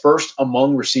ranks first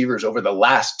among receivers over the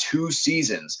last 2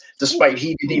 seasons, despite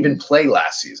he didn't even play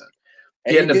last season.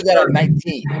 And he did that at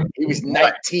 19. He was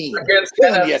 19 against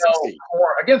killing the SEC.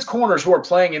 Against corners who are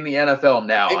playing in the NFL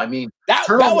now. I mean, that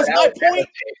was my point.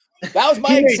 That was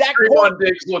my exact point.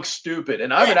 Diggs look stupid,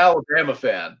 and I'm an Alabama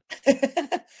fan.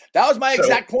 That was my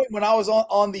exact point when I was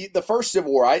on the first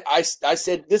Civil War. I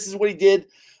said this is what he did,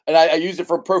 and I used it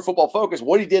from Pro Football Focus.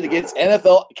 What he did against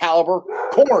NFL caliber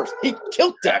corners, he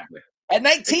killed them at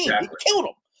 19. Exactly. He killed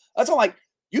them. That's all. Like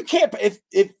you can't if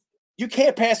you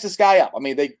can't pass this guy up. I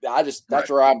mean, that's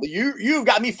where I'm. You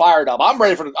got me fired up. I'm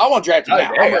ready for. I want to draft him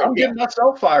now. I'm getting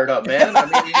myself fired up, man. I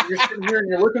mean, you're sitting here and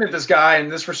you're looking at this guy,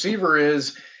 and this receiver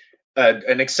is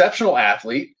an exceptional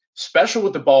athlete, special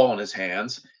with the ball in his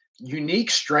hands,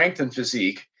 unique strength and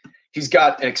physique. He's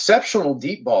got an exceptional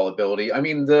deep ball ability. I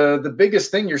mean, the biggest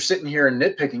thing you're sitting here and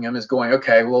nitpicking him is going,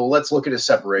 okay, well, let's look at his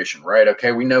separation, right?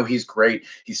 Okay, we know he's great.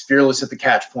 He's fearless at the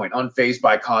catch point, unfazed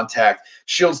by contact,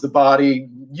 shields the body,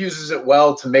 uses it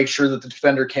well to make sure that the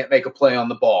defender can't make a play on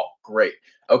the ball. Great.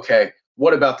 Okay,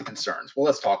 what about the concerns? Well,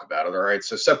 let's talk about it, all right?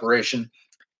 So separation,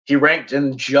 he ranked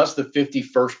in just the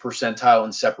 51st percentile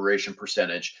in separation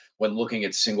percentage when looking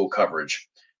at single coverage,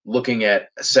 looking at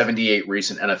 78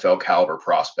 recent NFL caliber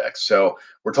prospects. So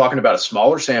we're talking about a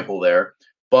smaller sample there,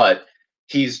 but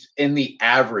he's in the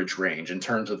average range in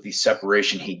terms of the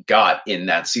separation he got in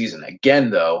that season. Again,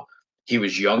 though, he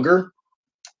was younger.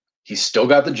 He's still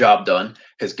got the job done,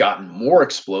 has gotten more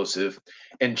explosive,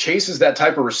 and Chase is that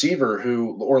type of receiver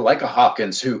or like a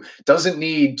Hopkins, who doesn't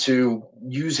need to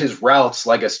use his routes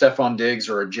like a Stephon Diggs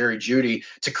or a Jerry Jeudy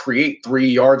to create 3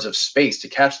 yards of space to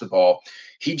catch the ball.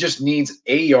 He just needs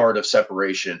a yard of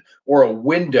separation or a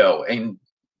window. And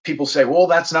people say, well,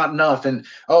 that's not enough. And,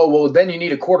 oh, well, then you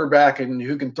need a quarterback and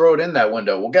who can throw it in that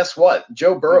window. Well, guess what?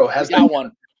 Joe Burrow has that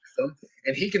one,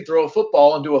 and he can throw a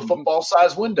football into a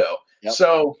football-sized window. Yep.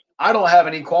 So I don't have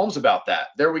any qualms about that.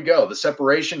 There we go. The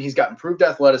separation, he's got improved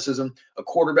athleticism, a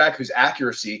quarterback whose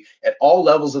accuracy at all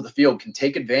levels of the field can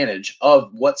take advantage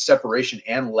of what separation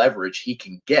and leverage he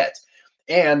can get.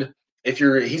 And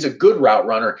he's a good route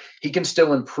runner, he can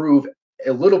still improve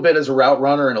a little bit as a route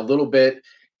runner, and a little bit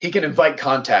he can invite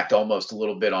contact almost a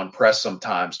little bit on press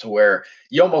sometimes, to where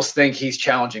you almost think he's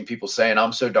challenging people, saying,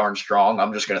 I'm so darn strong,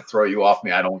 I'm just going to throw you off me,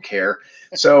 I don't care.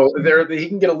 So he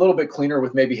can get a little bit cleaner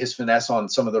with maybe his finesse on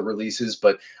some of the releases,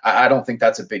 but I don't think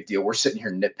that's a big deal. We're sitting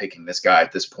here nitpicking this guy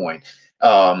at this point.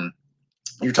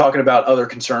 You're talking about other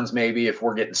concerns, maybe if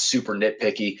we're getting super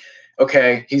nitpicky.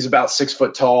 Okay, he's about 6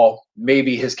 foot tall.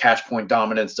 Maybe his catch point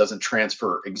dominance doesn't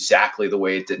transfer exactly the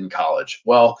way it did in college.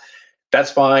 Well, that's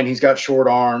fine. He's got short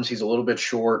arms. He's a little bit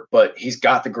short, but he's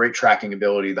got the great tracking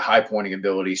ability, the high pointing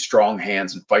ability, strong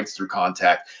hands, and fights through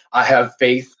contact. I have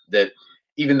faith that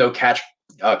even though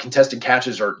contested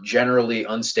catches are generally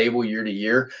unstable year to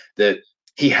year, that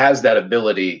he has that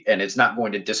ability and it's not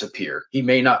going to disappear. He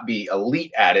may not be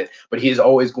elite at it, but he is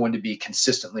always going to be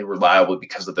consistently reliable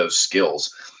because of those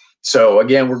skills. So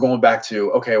again, we're going back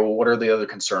to, okay, well, what are the other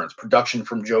concerns? Production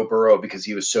from Joe Burrow because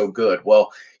he was so good.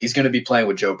 Well, he's going to be playing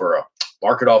with Joe Burrow.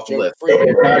 Mark it off the list.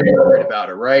 Not worried about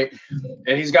it, right?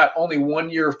 And he's got only 1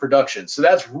 year of production. So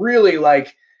that's really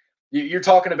like, you're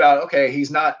talking about, okay, he's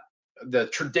not the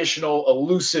traditional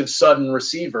elusive sudden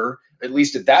receiver, at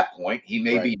least at that point. He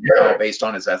may be now based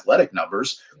on his athletic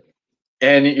numbers.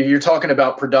 And you're talking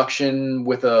about production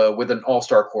with an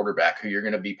all-star quarterback who you're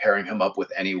going to be pairing him up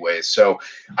with anyways. So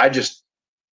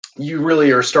you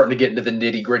really are starting to get into the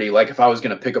nitty-gritty. Like if I was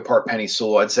going to pick apart Penei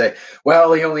Sewell, I'd say,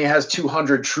 well, he only has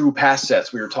 200 true pass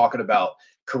sets. We were talking about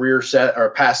career set or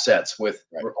pass sets with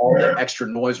all the extra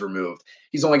noise removed.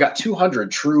 He's only got 200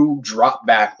 true drop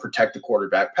back, protect the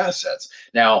quarterback pass sets.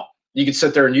 Now, you could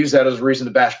sit there and use that as a reason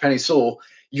to bash Penei Sewell.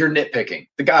 You're nitpicking.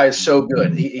 The guy is so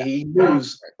good. He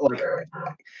moves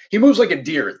like a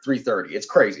deer at 330. It's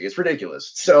crazy. It's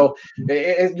ridiculous. So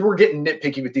we're getting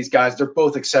nitpicky with these guys. They're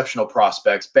both exceptional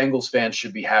prospects. Bengals fans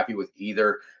should be happy with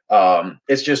either.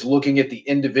 It's just looking at the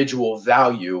individual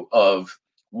value of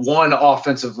one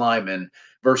offensive lineman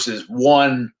versus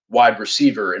one wide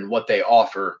receiver and what they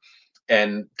offer,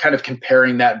 and kind of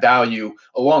comparing that value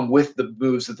along with the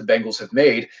moves that the Bengals have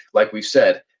made. Like we've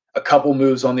said, a couple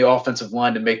moves on the offensive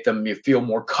line to make them feel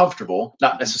more comfortable,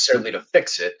 not necessarily to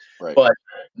fix it, but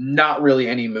not really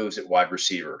any moves at wide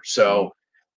receiver. So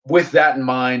with that in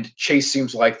mind, Chase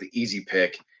seems like the easy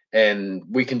pick, and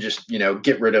we can just,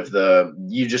 get rid of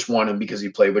you just want him because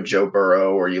you play with Joe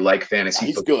Burrow or you like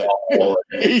fantasy football.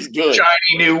 Good. He's good.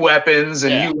 Shiny new weapons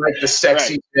and you like the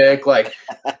sexy pick. Like,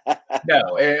 no,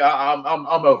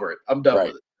 I'm over it. I'm done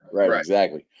with it. Right,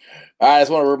 exactly. All right, I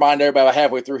just want to remind everybody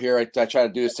halfway through here, I try to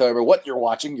do this, tell everybody what you're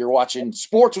watching. You're watching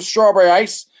Sports with Strawberry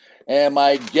Ice, and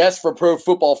my guest for Pro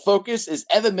Football Focus is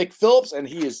Evan McPhillips, and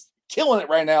he is killing it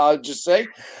right now, I'd just say.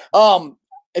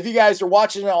 If you guys are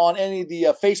watching it on any of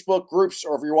the Facebook groups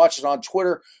or if you're watching on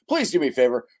Twitter, please do me a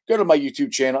favor. Go to my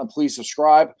YouTube channel and please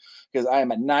subscribe because I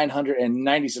am at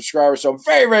 990 subscribers. So I'm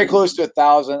very, very close to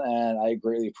 1,000, and I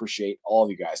greatly appreciate all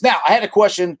of you guys. Now, I had a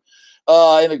question in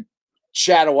a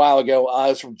chat a while ago. It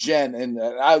was from Jen, and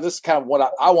this is kind of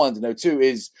what I wanted to know too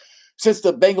is since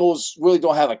the Bengals really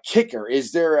don't have a kicker,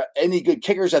 is there any good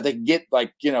kickers that they can get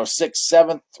like, 6th,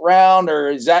 7th round, or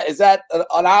is that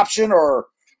an option, or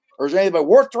is anybody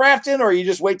worth drafting, or you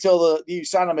just wait till you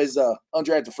sign them as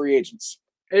undrafted free agents?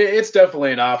 It's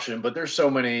definitely an option, but there's so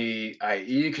many.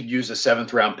 You could use a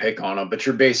 7th round pick on them, but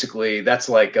that's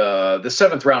like the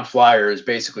 7th round flyer is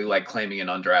basically like claiming an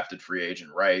undrafted free agent,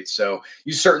 right? So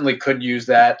you certainly could use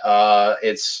that.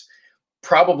 It's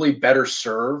probably better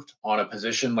served on a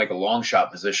position like a long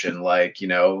shot position, like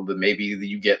maybe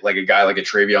you get like a guy like a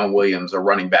Travion Williams, a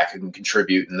running back who can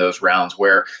contribute in those rounds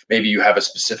where maybe you have a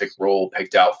specific role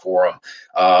picked out for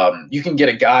him. You can get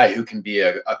a guy who can be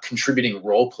a contributing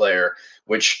role player,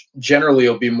 which generally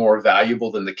will be more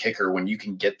valuable than the kicker when you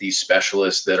can get these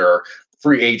specialists that are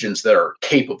free agents that are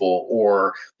capable,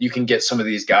 or you can get some of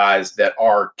these guys that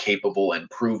are capable and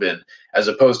proven, as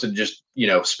opposed to just,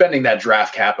 spending that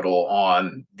draft capital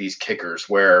on these kickers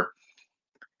where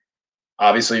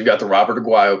obviously you've got the Robert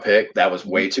Aguayo pick. That was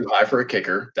way too high for a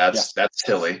kicker. That's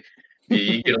silly.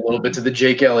 You get a little bit to the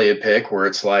Jake Elliott pick where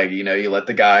it's like, you let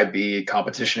the guy be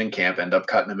competition in camp, end up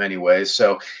cutting him anyway.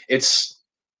 So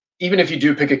even if you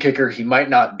do pick a kicker, he might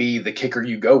not be the kicker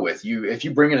you go with. If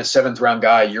you bring in a 7th round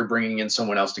guy, you're bringing in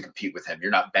someone else to compete with him. You're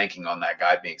not banking on that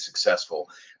guy being successful.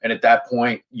 And at that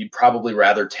point, you'd probably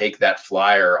rather take that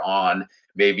flyer on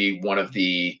maybe one of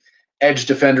the edge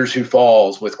defenders who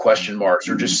falls with question marks,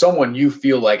 or just someone you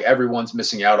feel like everyone's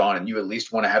missing out on, and you at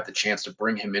least want to have the chance to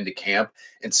bring him into camp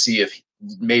and see if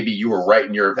maybe you were right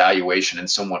in your evaluation and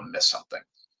someone missed something.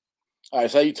 All right,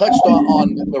 so you touched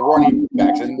on the running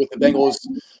backs, and with the Bengals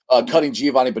cutting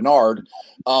Giovanni Bernard,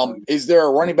 is there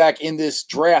a running back in this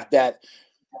draft that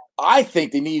I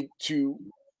think they need to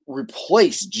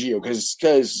replace Gio?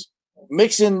 Because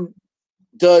Mixon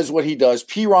does what he does.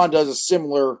 Piron does a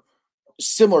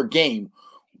similar game.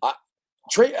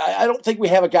 I don't think we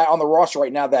have a guy on the roster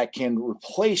right now that can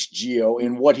replace Gio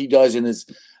in what he does in his,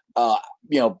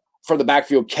 from the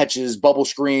backfield catches, bubble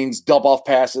screens, dump off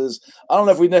passes. I don't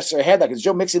know if we necessarily had that because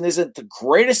Joe Mixon isn't the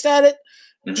greatest at it.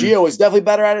 Mm-hmm. Gio is definitely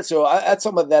better at it. So that's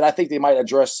something that I think they might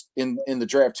address in the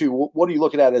draft too. What are you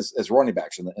looking at as running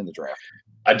backs in the draft?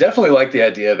 I definitely like the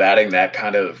idea of adding that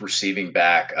kind of receiving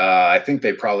back. I think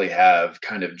they probably have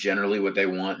kind of generally what they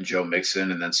want in Joe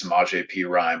Mixon and then Samaje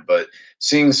Perine. But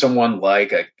seeing someone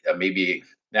like maybe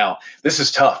 – now this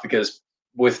is tough because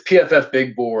with PFF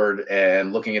Big Board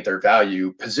and looking at their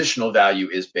value, positional value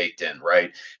is baked in,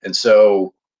 right? And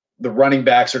so the running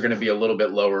backs are going to be a little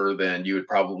bit lower than you would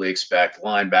probably expect.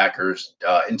 Linebackers,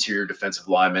 interior defensive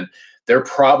linemen, they're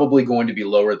probably going to be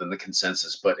lower than the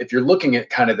consensus. But if you're looking at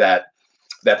kind of that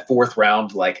 4th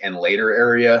round, and later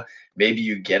area, maybe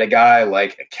you get a guy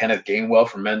like Kenneth Gainwell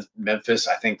from Memphis.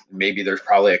 I think maybe there's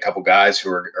probably a couple guys who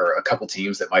are, or a couple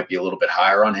teams that might be a little bit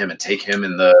higher on him and take him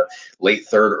in the late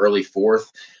 3rd, early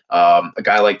 4th. A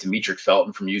guy like Demetric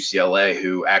Felton from UCLA,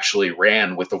 who actually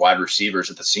ran with the wide receivers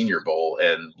at the Senior Bowl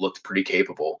and looked pretty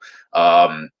capable.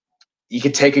 You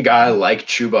could take a guy like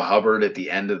Chuba Hubbard at the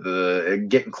end of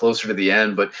getting closer to the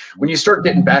end. But when you start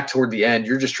getting back toward the end,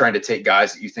 you're just trying to take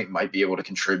guys that you think might be able to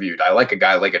contribute. I like a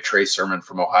guy like a Trey Sermon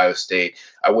from Ohio State.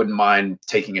 I wouldn't mind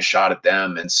taking a shot at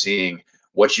them and seeing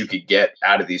what you could get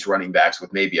out of these running backs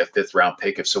with maybe a 5th round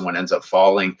pick if someone ends up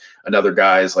falling. Another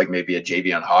guy is like maybe a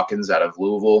Javion Hawkins out of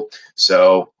Louisville.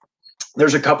 So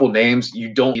there's a couple names.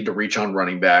 You don't need to reach on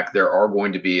running back. There are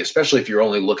going to be, especially if you're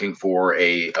only looking for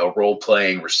a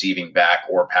role-playing receiving back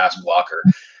or pass blocker,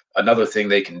 another thing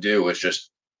they can do is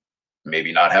just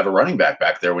maybe not have a running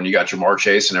back there when you got Jamar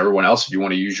Chase and everyone else. If you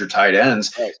want to use your tight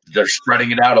ends, they're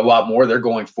spreading it out a lot more. They're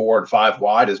going 4 and 5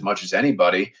 wide as much as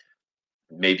anybody.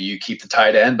 Maybe you keep the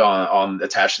tight end on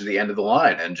attached to the end of the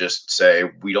line and just say,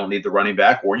 we don't need the running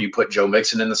back, or you put Joe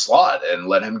Mixon in the slot and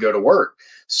let him go to work.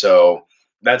 So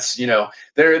that's,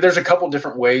 there's a couple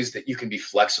different ways that you can be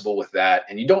flexible with that.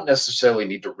 And you don't necessarily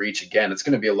need to reach. Again, it's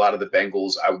going to be a lot of the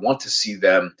Bengals. I want to see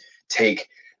them take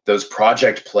those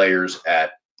project players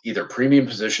at either premium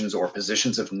positions or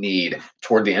positions of need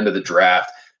toward the end of the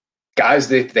draft. Guys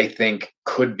that they think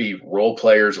could be role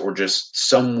players or just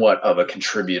somewhat of a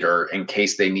contributor in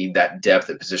case they need that depth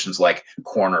at positions like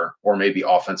corner or maybe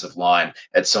offensive line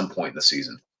at some point in the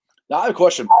season. Now, I have a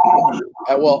question.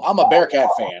 Well, I'm a Bearcat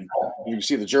fan. You can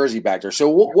see the jersey back there. So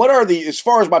what are as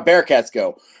far as my Bearcats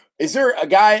go, is there a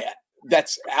guy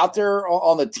that's out there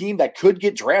on the team that could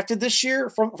get drafted this year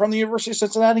from the University of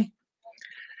Cincinnati?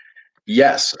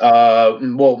 Yes.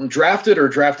 Well, drafted or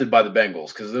drafted by the Bengals,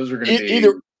 because those are going to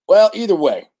be either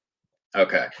way.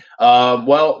 Okay.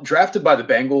 Well, drafted by the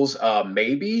Bengals,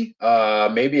 maybe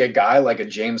a guy like a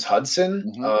James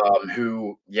Hudson,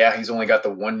 who, he's only got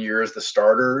the 1 year as the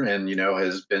starter and,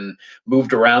 has been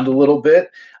moved around a little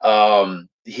bit.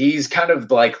 He's kind of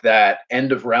like that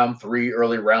end of round 3,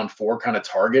 early round 4 kind of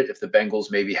target if the Bengals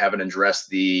maybe haven't addressed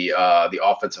the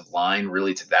offensive line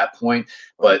really to that point.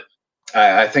 But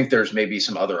I think there's maybe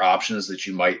some other options that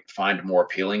you might find more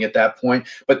appealing at that point.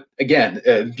 But again,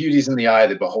 beauty's in the eye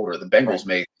of the beholder. The Bengals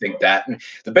may think that. And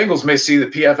the Bengals may see the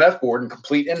PFF board in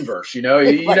complete inverse. You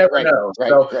never know.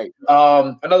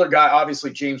 Another guy,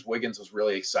 obviously, James Wiggins was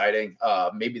really exciting.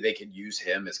 Maybe they could use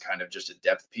him as kind of just a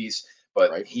depth piece.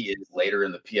 But he is later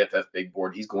in the PFF big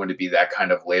board. He's going to be that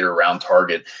kind of later round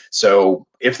target. So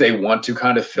if they want to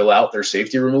kind of fill out their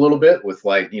safety room a little bit with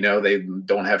they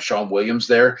don't have Sean Williams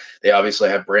there. They obviously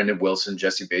have Brandon Wilson,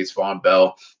 Jesse Bates, Von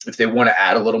Bell. If they want to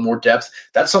add a little more depth,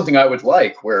 that's something I would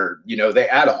like where, they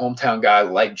add a hometown guy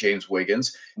like James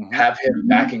Wiggins, have him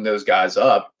backing those guys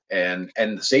up and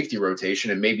the safety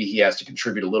rotation. And maybe he has to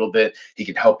contribute a little bit. He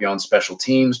can help you on special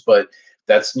teams, but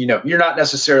that's, you're not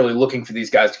necessarily looking for these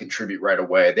guys to contribute right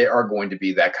away. They are going to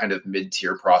be that kind of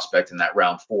mid-tier prospect in that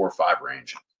round 4 or 5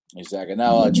 range. Exactly.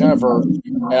 Now, Jennifer,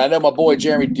 and I know my boy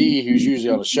Jeremy D, who's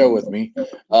usually on the show with me,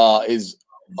 is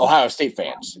Ohio State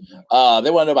fans. They want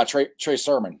to know about Trey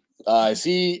Sermon. I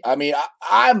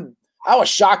was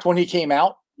shocked when he came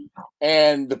out,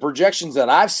 and the projections that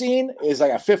I've seen is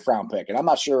like a 5th round pick, and I'm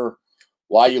not sure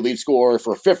why you leave school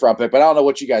for a 5th round pick, but I don't know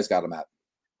what you guys got him at.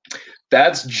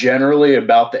 That's generally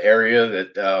about the area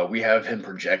that we have him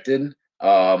projected.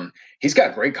 He's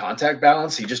got great contact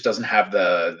balance. He just doesn't have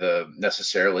the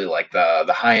necessarily like the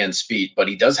high end speed, but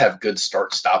he does have good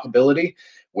start stop ability,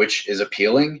 which is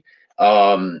appealing.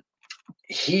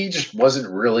 He just wasn't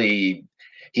really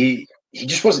he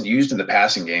just wasn't used in the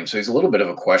passing game, so he's a little bit of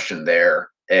a question there.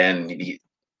 And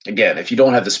again, if you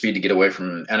don't have the speed to get away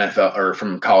from NFL or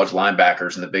from college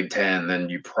linebackers in the Big Ten, then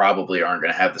you probably aren't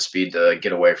going to have the speed to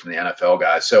get away from the NFL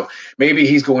guys. So maybe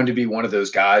he's going to be one of those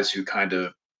guys who kind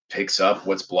of picks up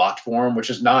what's blocked for him,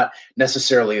 which is not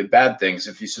necessarily a bad thing.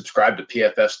 If you subscribe to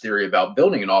PFF's theory about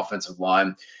building an offensive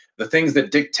line, the things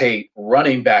that dictate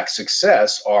running back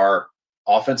success are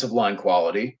offensive line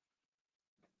quality,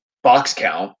 box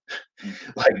count,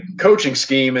 like coaching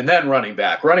scheme, and then running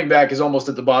back. Running back is almost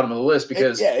at the bottom of the list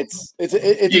because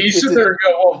you sit there and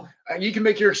go, well, you can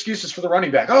make your excuses for the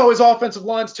running back. Oh, his offensive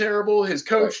line's terrible. His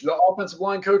coach, the offensive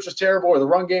line coach is terrible, or the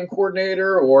run game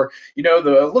coordinator, or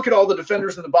look at all the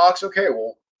defenders in the box. Okay,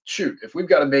 well, shoot, if we've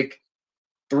got to make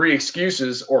 3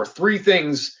 excuses or 3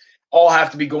 things all have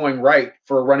to be going right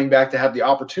for a running back to have the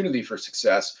opportunity for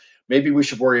success, maybe we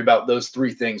should worry about those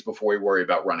 3 things before we worry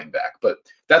about running back. But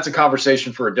that's a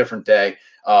conversation for a different day.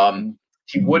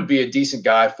 He would be a decent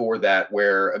guy for that,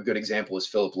 where a good example is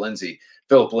Philip Lindsay.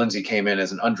 Philip Lindsay came in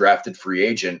as an undrafted free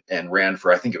agent and ran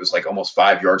for, I think it was like almost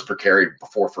 5 yards per carry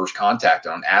before first contact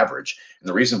on average. And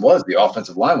the reason was the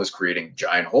offensive line was creating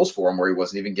giant holes for him where he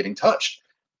wasn't even getting touched.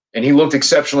 And he looked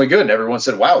exceptionally good. And everyone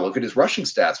said, wow, look at his rushing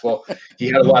stats. Well, he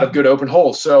had a lot of good open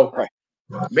holes. So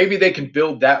maybe they can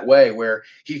build that way where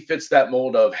he fits that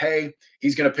mold of, hey,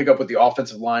 he's going to pick up what the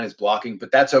offensive line is blocking,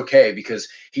 but that's okay because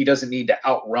he doesn't need to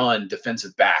outrun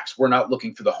defensive backs. We're not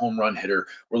looking for the home run hitter.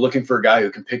 We're looking for a guy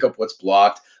who can pick up what's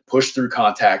blocked, push through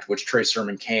contact, which Trey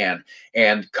Sermon can,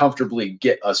 and comfortably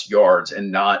get us yards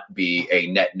and not be a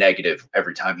net negative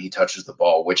every time he touches the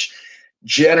ball, which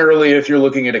generally, if you're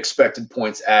looking at expected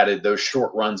points added, those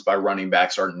short runs by running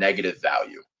backs are negative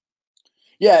value.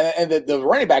 Yeah, and the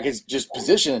running back is just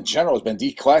position in general has been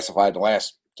declassified the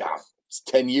last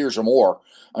 10 years or more.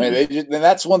 I mean, and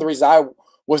that's one of the reasons I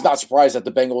was not surprised that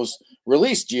the Bengals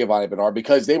released Giovanni Bernard,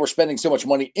 because they were spending so much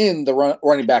money in the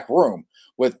running back room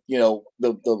with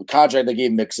the contract they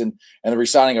gave Mixon and the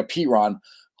re-signing of Piron.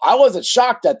 I wasn't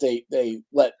shocked that they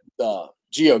let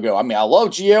Gio go. I mean, I love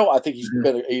Gio. I think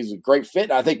he's a great fit.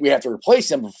 And I think we have to replace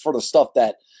him for the stuff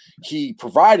that he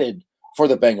provided for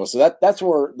the Bengals. So that's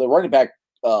where the running back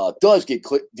does get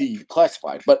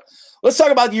declassified. But let's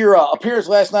talk about your appearance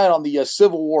last night on the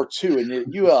Civil War II.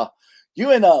 And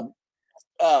you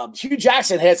and Hugh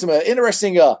Jackson had some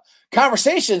interesting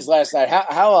conversations last night.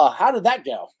 How did that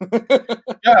go?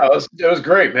 Yeah, it was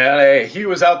great, man. Hey, he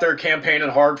was out there campaigning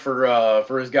hard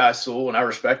for his guy Sewell, and I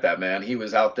respect that, man. He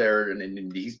was out there,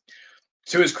 and he's,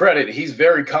 to his credit, he's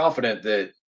very confident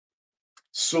that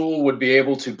Sewell would be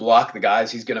able to block the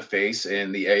guys he's going to face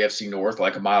in the AFC North,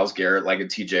 like a Myles Garrett, like a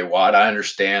TJ Watt. I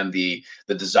understand the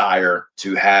desire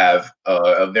to have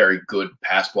a very good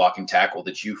pass blocking tackle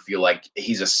that you feel like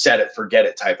he's a set it, forget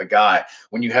it type of guy.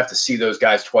 When you have to see those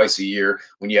guys twice a year,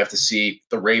 when you have to see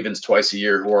the Ravens twice a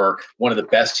year, who are one of the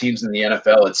best teams in the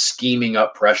NFL at scheming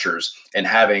up pressures and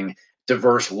having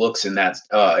diverse looks in that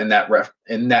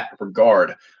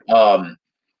regard.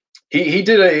 He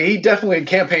definitely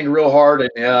campaigned real hard,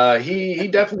 and he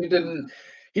definitely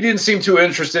didn't seem too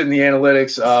interested in the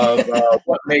analytics of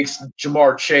what makes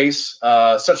Jamar Chase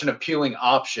such an appealing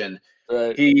option.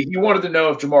 Right. He wanted to know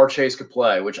if Jamar Chase could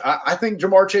play, which I think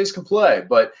Jamar Chase can play,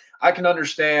 but I can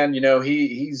understand,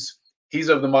 he's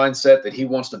of the mindset that he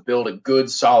wants to build a good,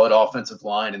 solid offensive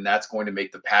line, and that's going to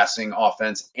make the passing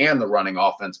offense and the running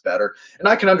offense better. And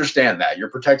I can understand that. You're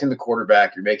protecting the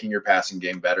quarterback. You're making your passing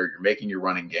game better. You're making your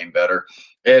running game better.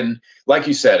 And like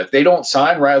you said, if they don't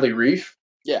sign Riley Reif,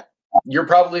 yeah, you're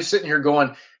probably sitting here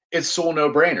going, it's Sewell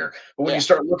no-brainer. But when you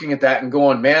start looking at that and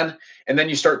going, man, and then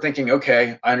you start thinking,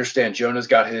 okay, I understand Jonah's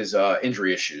got his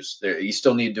injury issues. You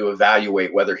still need to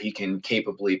evaluate whether he can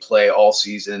capably play all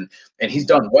season, and he's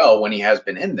done well when he has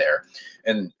been in there.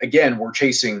 And again, we're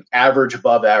chasing average,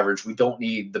 above average. We don't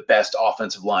need the best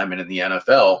offensive lineman in the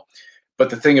NFL. But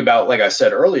the thing about, like I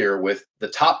said earlier, with the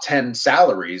top 10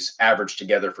 salaries averaged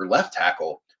together for left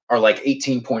tackle are like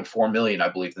 18.4 million, I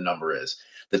believe the number is.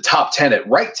 The top 10 at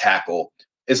right tackle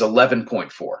is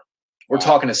 11.4. We're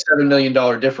talking a $7 million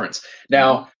difference.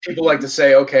 Now, people like to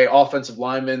say, okay, offensive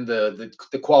linemen,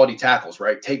 the quality tackles,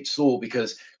 right? Take Sewell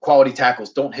because quality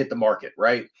tackles don't hit the market,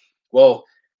 right? Well,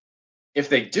 if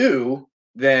they do,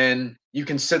 then you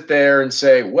can sit there and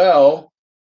say, well,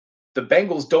 the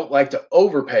Bengals don't like to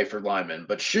overpay for linemen,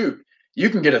 but shoot, you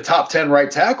can get a top 10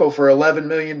 right tackle for $11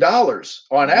 million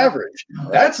on average.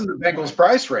 That's in the Bengals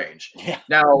price range. Yeah.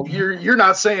 Now, you're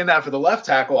not saying that for the left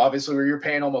tackle, obviously, where you're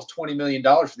paying almost $20 million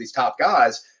for these top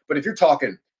guys. But if you're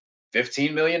talking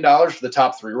 $15 million for the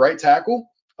top 3 right tackle,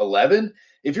 11,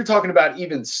 if you're talking about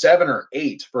even 7 or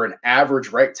 8 for an average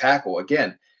right tackle,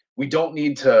 again, we don't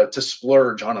need to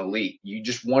splurge on elite. You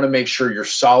just want to make sure you're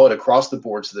solid across the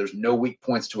board so there's no weak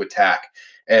points to attack.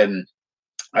 And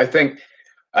I think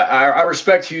I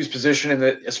respect Hugh's position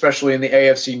especially in the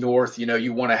AFC North.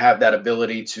 You want to have that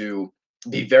ability to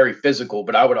be very physical,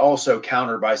 but I would also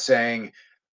counter by saying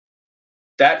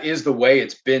that is the way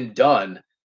it's been done.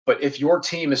 But if your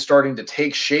team is starting to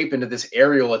take shape into this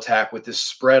aerial attack with this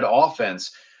spread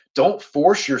offense, don't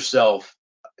force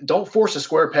a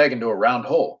square peg into a round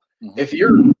hole. Mm-hmm. If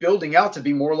you're building out to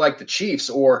be more like the Chiefs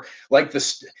or like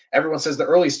everyone says the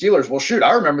early Steelers, well, shoot,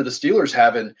 I remember the Steelers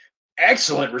having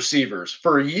excellent receivers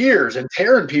for years and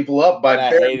tearing people up by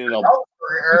airing them out,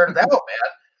 man.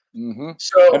 Mm-hmm.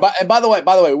 So, and by the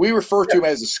way, we refer to them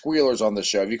as the squealers on the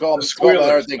show. If you call them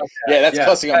squealers, okay. That's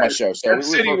cussing on my show. So we're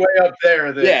sitting way up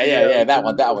there. That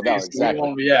one,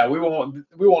 exactly. We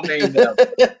won't name them.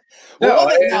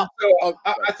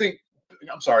 I think.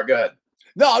 I'm sorry. Go ahead.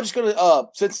 No, I'm just gonna.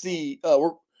 Since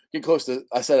we're getting close to,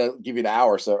 I said I'd give you an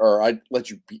hour, or I'd let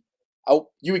you be.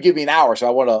 You would give me an hour, so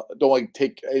I don't want to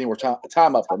take any more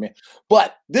time up from you.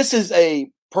 But this is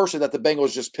a person that the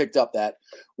Bengals just picked up that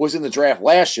was in the draft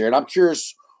last year, and I'm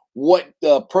curious what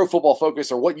Pro Football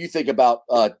Focus or what you think about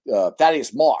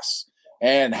Thaddeus Moss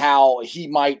and how he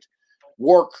might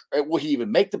work. Will he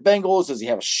even make the Bengals? Does he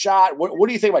have a shot? What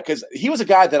do you think about? Because he was a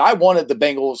guy that I wanted the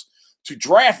Bengals to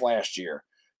draft last year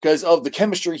because of the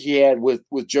chemistry he had with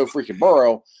Joe freaking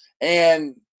Burrow,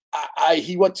 and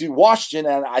he went to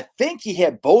Washington, and I think he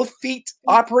had both feet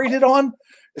operated on,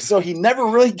 so he never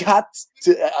really got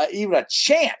to even a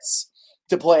chance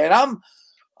to play. And I'm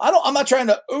not trying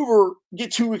to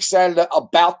get too excited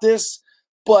about this,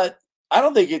 but I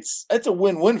don't think it's a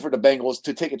win-win for the Bengals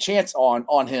to take a chance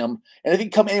on him. And if he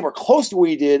can come anywhere close to what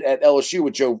he did at LSU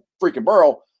with Joe freaking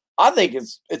Burrow, I think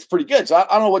it's pretty good. So I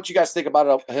don't know what you guys think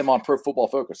about him on Pro Football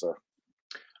Focus there.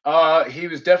 He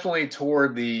was definitely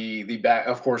toward the back.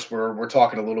 Of course, we're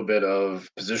talking a little bit of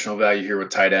positional value here with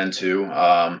tight end too.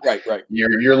 Right.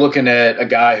 You're looking at a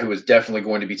guy who is definitely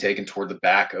going to be taken toward the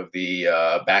back of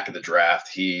the draft.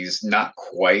 He's not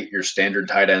quite your standard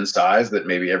tight end size that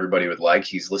maybe everybody would like.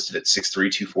 He's listed at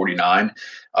 6'3", 249.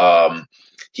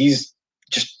 He's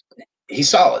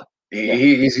solid.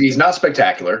 He's not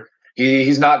spectacular.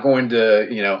 He's not going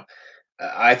to,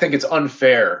 I think it's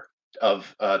unfair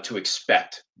to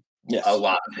expect a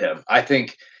lot of him. I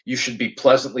think you should be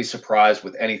pleasantly surprised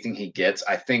with anything he gets.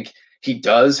 I think he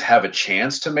does have a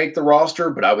chance to make the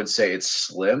roster, but I would say it's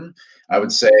slim. I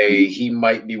would say he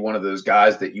might be one of those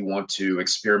guys that you want to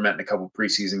experiment in a couple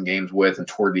preseason games with, and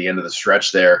toward the end of the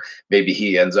stretch there, maybe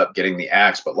he ends up getting the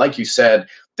axe. But like you said,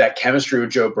 that chemistry with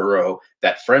Joe Burrow,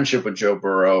 that friendship with Joe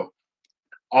Burrow,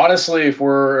 honestly, if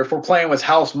we're playing with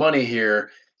house money here,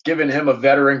 giving him a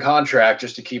veteran contract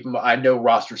just to keep him, I know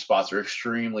roster spots are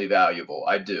extremely valuable.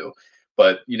 I do.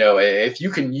 But, if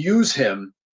you can use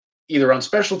him either on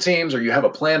special teams or you have a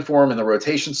plan for him in the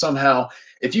rotation somehow,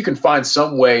 if you can find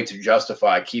some way to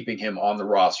justify keeping him on the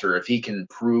roster, if he can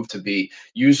prove to be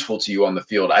useful to you on the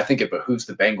field, I think it behooves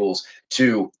the Bengals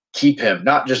to keep him,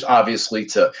 not just obviously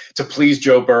to please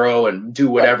Joe Burrow and do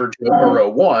whatever Joe Burrow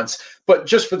wants, but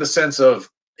just for the sense of,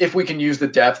 if we can use the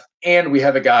depth and we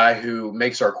have a guy who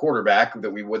makes our quarterback that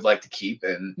we would like to keep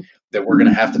and that we're going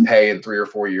to have to pay in 3 or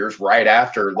 4 years right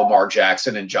after Lamar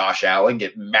Jackson and Josh Allen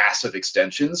get massive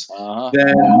extensions,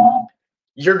 then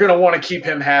you're going to want to keep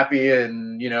him happy.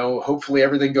 And, hopefully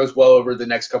everything goes well over the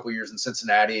next couple of years in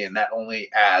Cincinnati. And that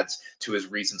only adds to his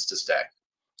reasons to stay.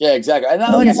 Yeah, exactly. And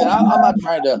like I said, I'm not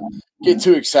trying to get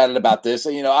too excited about this.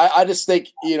 I just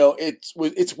think,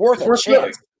 it's worth a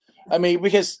chance. I mean,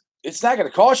 because it's not going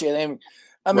to cost you anything.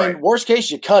 I mean, worst case,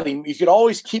 you cut him. You could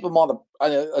always keep him on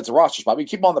it's a roster spot. You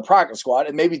keep him on the practice squad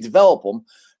and maybe develop him.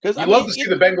 Because you love to see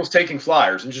the Bengals taking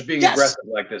flyers and just being aggressive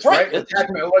like this, right?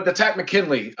 The Takk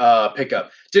McKinley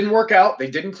pickup didn't work out. They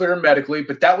didn't clear him medically,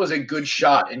 but that was a good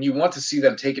shot. And you want to see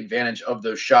them take advantage of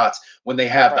those shots when they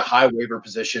have the high waiver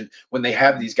position, when they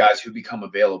have these guys who become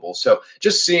available. So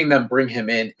just seeing them bring him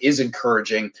in is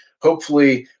encouraging.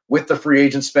 Hopefully, with the free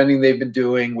agent spending they've been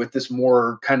doing, with this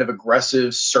more kind of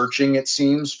aggressive searching, it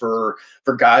seems, for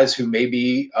guys who may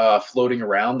be floating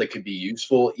around that could be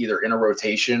useful either in a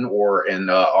rotation or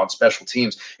on special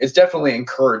teams, it's definitely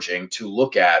encouraging to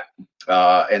look at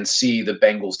and see the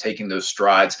Bengals taking those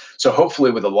strides. So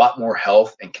hopefully with a lot more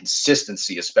health and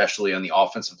consistency, especially on the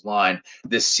offensive line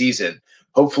this season,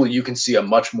 hopefully you can see a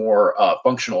much more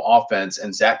functional offense,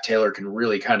 and Zac Taylor can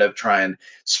really kind of try and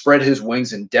spread his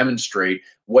wings and demonstrate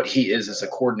what he is as a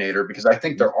coordinator, because I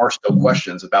think there are still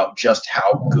questions about just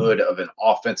how good of an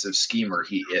offensive schemer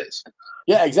he is.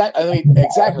 Yeah, exactly. I mean,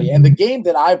 exactly. And the game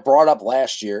that I brought up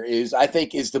last year is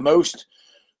the most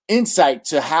insight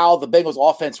to how the Bengals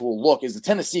offense will look is the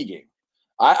Tennessee game.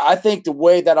 I think the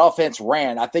way that offense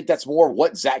ran, I think that's more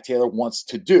what Zac Taylor wants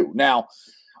to do. Now,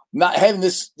 not having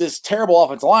this terrible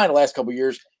offensive line the last couple of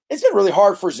years, it's been really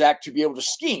hard for Zac to be able to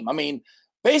scheme. I mean,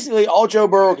 basically all Joe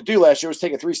Burrow could do last year was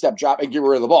take a 3-step drop and get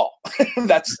rid of the ball.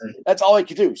 That's all he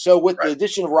could do. So with the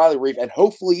addition of Riley Reiff and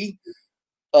hopefully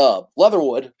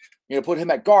Leatherwood, put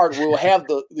him at guard, we'll have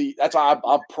the that's why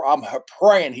I'm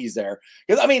praying he's there.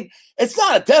 Because I mean, it's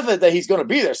not a definite that he's going to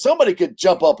be there. Somebody could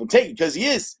jump up and take it because he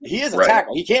is a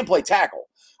tackle. He can play tackle.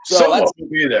 So someone will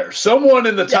be there. Someone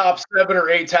in the top 7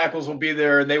 or 8 tackles will be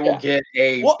there, and they will get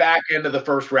a back end of the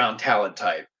first round talent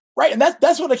type. Right, and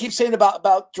that's what I keep saying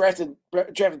about drafting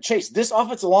Chase. This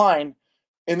offensive line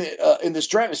in this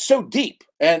draft is so deep,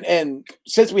 and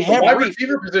since we have the wide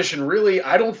receiver position, really,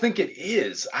 I don't think it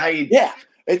is. It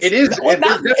is. There's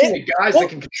definitely guys that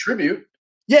can contribute.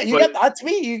 Yeah, got to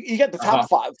me. You got the top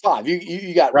five.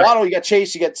 You got Waddle, you got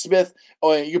Chase, you got Smith.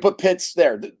 Oh, and you put Pitts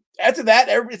there. After that,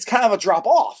 it's kind of a drop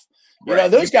off.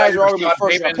 Those guys are already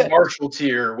first round pick. Marshall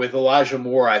tier with Elijah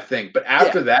Moore, I think. But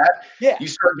after that, you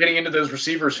start getting into those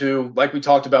receivers who, like we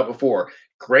talked about before,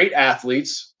 great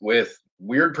athletes with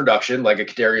weird production, like a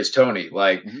Kadarius Toney.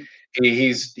 Like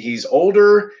he's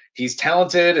older, he's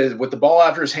talented with the ball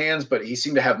after his hands, but he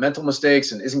seemed to have mental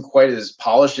mistakes and isn't quite as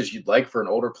polished as you'd like for an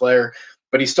older player.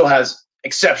 But he still has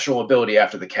exceptional ability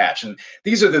after the catch. And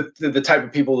these are the type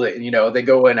of people that, they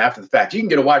go in after the fact. You can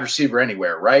get a wide receiver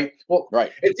anywhere, right? Well,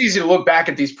 it's easy to look back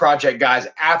at these project guys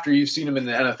after you've seen them in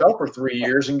the NFL for 3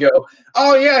 years and go,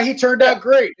 oh yeah, he turned out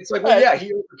great. It's like, well, yeah,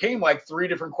 he overcame like 3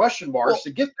 different question marks to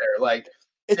get there. Like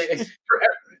it's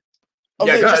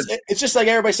just like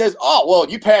everybody says, oh, well,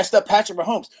 you passed up Patrick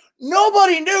Mahomes.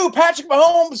 Nobody knew Patrick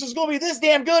Mahomes was going to be this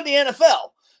damn good in the NFL.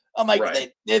 I'm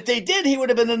like, if they did, he would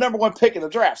have been the number 1 pick in the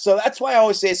draft. So that's why I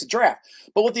always say it's a draft.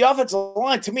 But with the offensive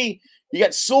line, to me, you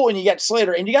got Sewell and you got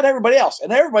Slater and you got everybody else.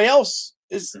 And everybody else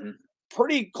is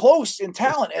pretty close in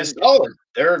talent. And solid.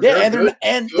 They're those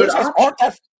guys aren't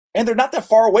that, and they're not that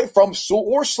far away from Sewell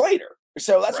or Slater.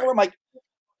 So that's where I'm like,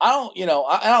 I'm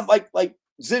like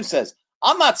Zim says,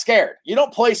 I'm not scared. You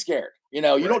don't play scared. You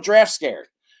don't draft scared.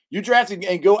 You draft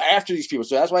and go after these people.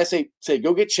 So that's why I say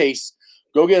go get Chase,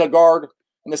 go get a guard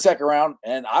in the 2nd round,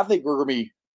 and I think we're going to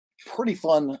be pretty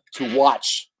fun to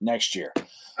watch next year.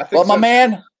 But my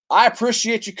man, I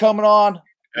appreciate you coming on.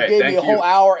 You gave me a whole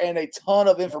hour and a ton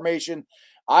of information.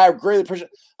 I greatly appreciate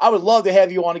it. I would love to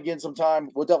have you on again sometime.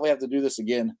 We'll definitely have to do this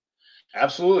again.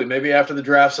 Absolutely. Maybe after the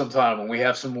draft sometime when we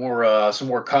have some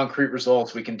more concrete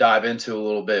results we can dive into a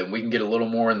little bit, and we can get a little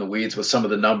more in the weeds with some of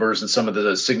the numbers and some of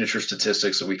the signature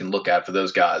statistics that we can look at for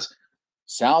those guys.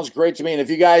 Sounds great to me. And if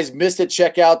you guys missed it,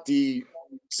 check out the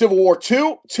Civil War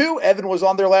 2. Evan was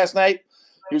on there last night.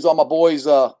 He was on my boys'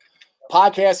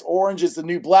 podcast, Orange is the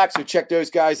New Black. So check those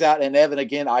guys out. And Evan,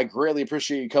 again, I greatly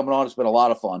appreciate you coming on. It's been a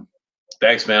lot of fun.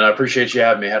 Thanks, man. I appreciate you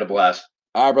having me. I had a blast.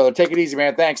 All right, brother. Take it easy,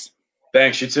 man. Thanks.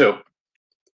 Thanks. You too.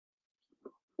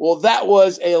 Well, that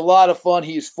was a lot of fun.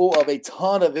 He's full of a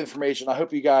ton of information. I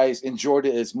hope you guys enjoyed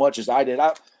it as much as I did.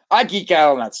 I geek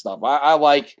out on that stuff. I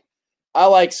like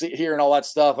hearing all that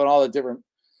stuff and all the different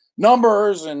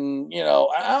numbers, and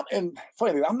and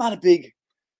funny thing, I'm not a big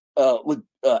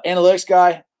analytics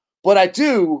guy, but I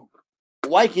do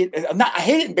like it. I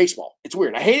hate it in baseball. It's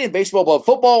weird. I hate it in baseball, but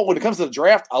football, when it comes to the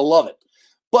draft, I love it.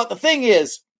 But the thing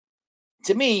is,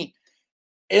 to me,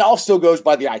 it all still goes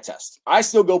by the eye test. I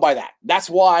still go by that. That's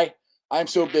why I'm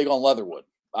so big on Leatherwood.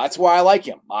 That's why I like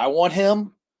him. I want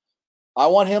him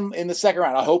in the second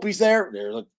round. I hope he's there.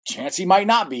 There's a chance he might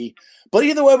not be. But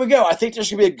either way we go, I think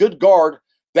there's going to be a good guard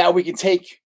that we can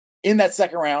take in that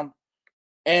second round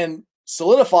and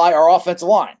solidify our offensive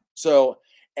line. So,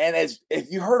 and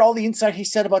if you heard all the insight he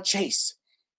said about Chase,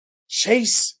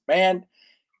 man,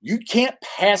 you can't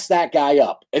pass that guy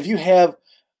up. If you have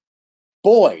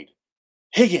Boyd,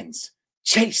 Higgins,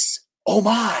 Chase, oh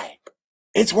my,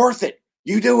 it's worth it.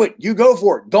 You do it. You go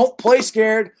for it. Don't play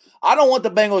scared. I don't want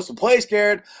the Bengals to play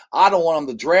scared. I don't want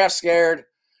them to draft scared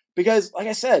because, like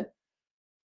I said,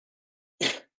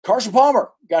 Carson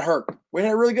Palmer got hurt. We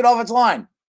had a really good offensive line.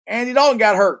 Andy Dalton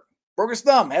got hurt. Broke his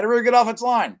thumb. Had a really good offensive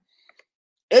line.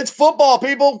 It's football,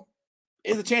 people.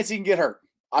 There's a chance he can get hurt.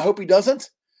 I hope he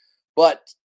doesn't, but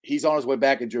he's on his way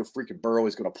back, and Joe freaking Burrow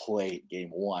is going to play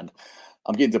game 1.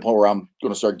 I'm getting to the point where I'm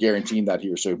going to start guaranteeing that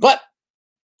here soon. But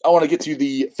I want to get to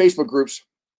the Facebook groups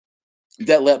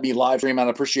that let me live stream, and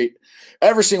I appreciate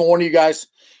every single one of you guys.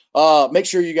 Make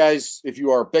sure you guys, if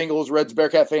you are Bengals, Reds,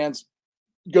 Bearcat fans,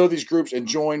 go to these groups and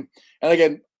join. And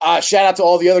again, shout out to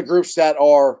all the other groups that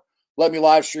are let me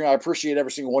live stream. I appreciate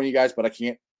every single one of you guys, but I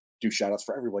can't do shout outs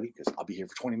for everybody because I'll be here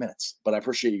for 20 minutes. But I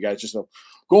appreciate you guys. Just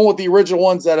going with the original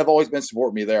ones that have always been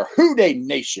supporting me there. Who Dey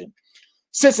Nation.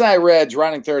 Cincinnati Reds,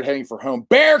 rounding third, heading for home.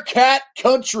 Bearcat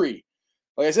Country.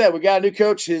 Like I said, we got a new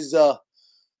coach. His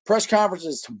press conference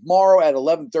is tomorrow at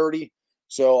 11:30.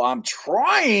 So I'm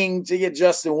trying to get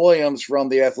Justin Williams from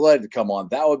The Athletic to come on.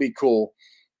 That would be cool.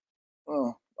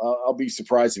 I'll be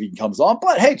surprised if he comes on.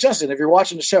 But, hey, Justin, if you're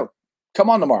watching the show, come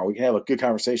on tomorrow. We can have a good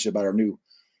conversation about our new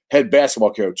head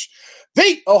basketball coach.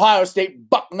 The Ohio State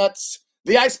Bucknuts.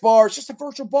 The Ice Bar is just a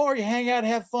virtual bar. You hang out,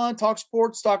 have fun, talk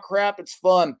sports, talk crap. It's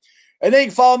fun. And then you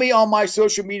can follow me on my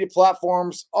social media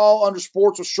platforms, all under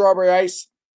Sports with Strawberry Ice.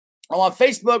 I'm on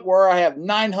Facebook where I have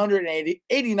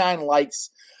 989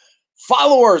 likes.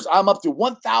 Followers, I'm up to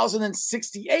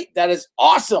 1,068. That is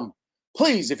awesome.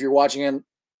 Please, if you're watching in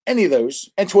any of those,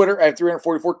 and Twitter, I have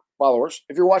 344 followers.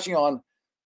 If you're watching on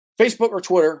Facebook or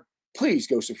Twitter, please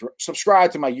go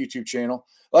subscribe to my YouTube channel.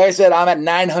 Like I said, I'm at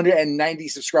 990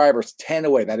 subscribers, 10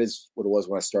 away. That is what it was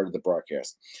when I started the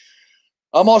broadcast.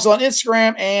 I'm also on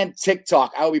Instagram and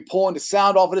TikTok. I will be pulling the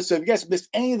sound off of this. So if you guys missed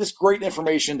any of this great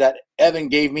information that Evan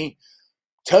gave me,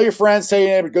 tell your friends, tell your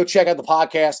neighbor, go check out the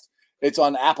podcast. It's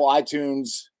on Apple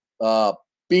iTunes,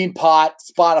 Beanpot,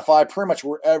 Spotify, pretty much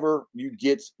wherever you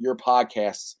get your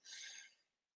podcasts.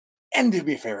 And do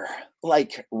me a favor,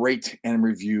 like, rate, and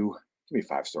review. Give me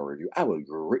a 5-star review. I would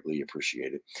greatly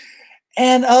appreciate it.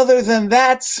 And other than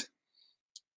that,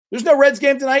 there's no Reds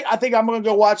game tonight. I think I'm going to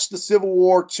go watch the Civil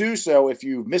War 2. So if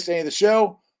you missed any of the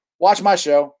show, watch my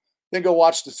show. Then go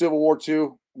watch the Civil War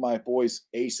 2. My boys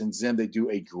Ace and Zim, they do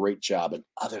a great job. And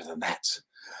other than that,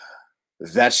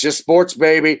 that's just sports,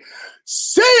 baby.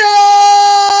 See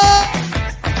ya!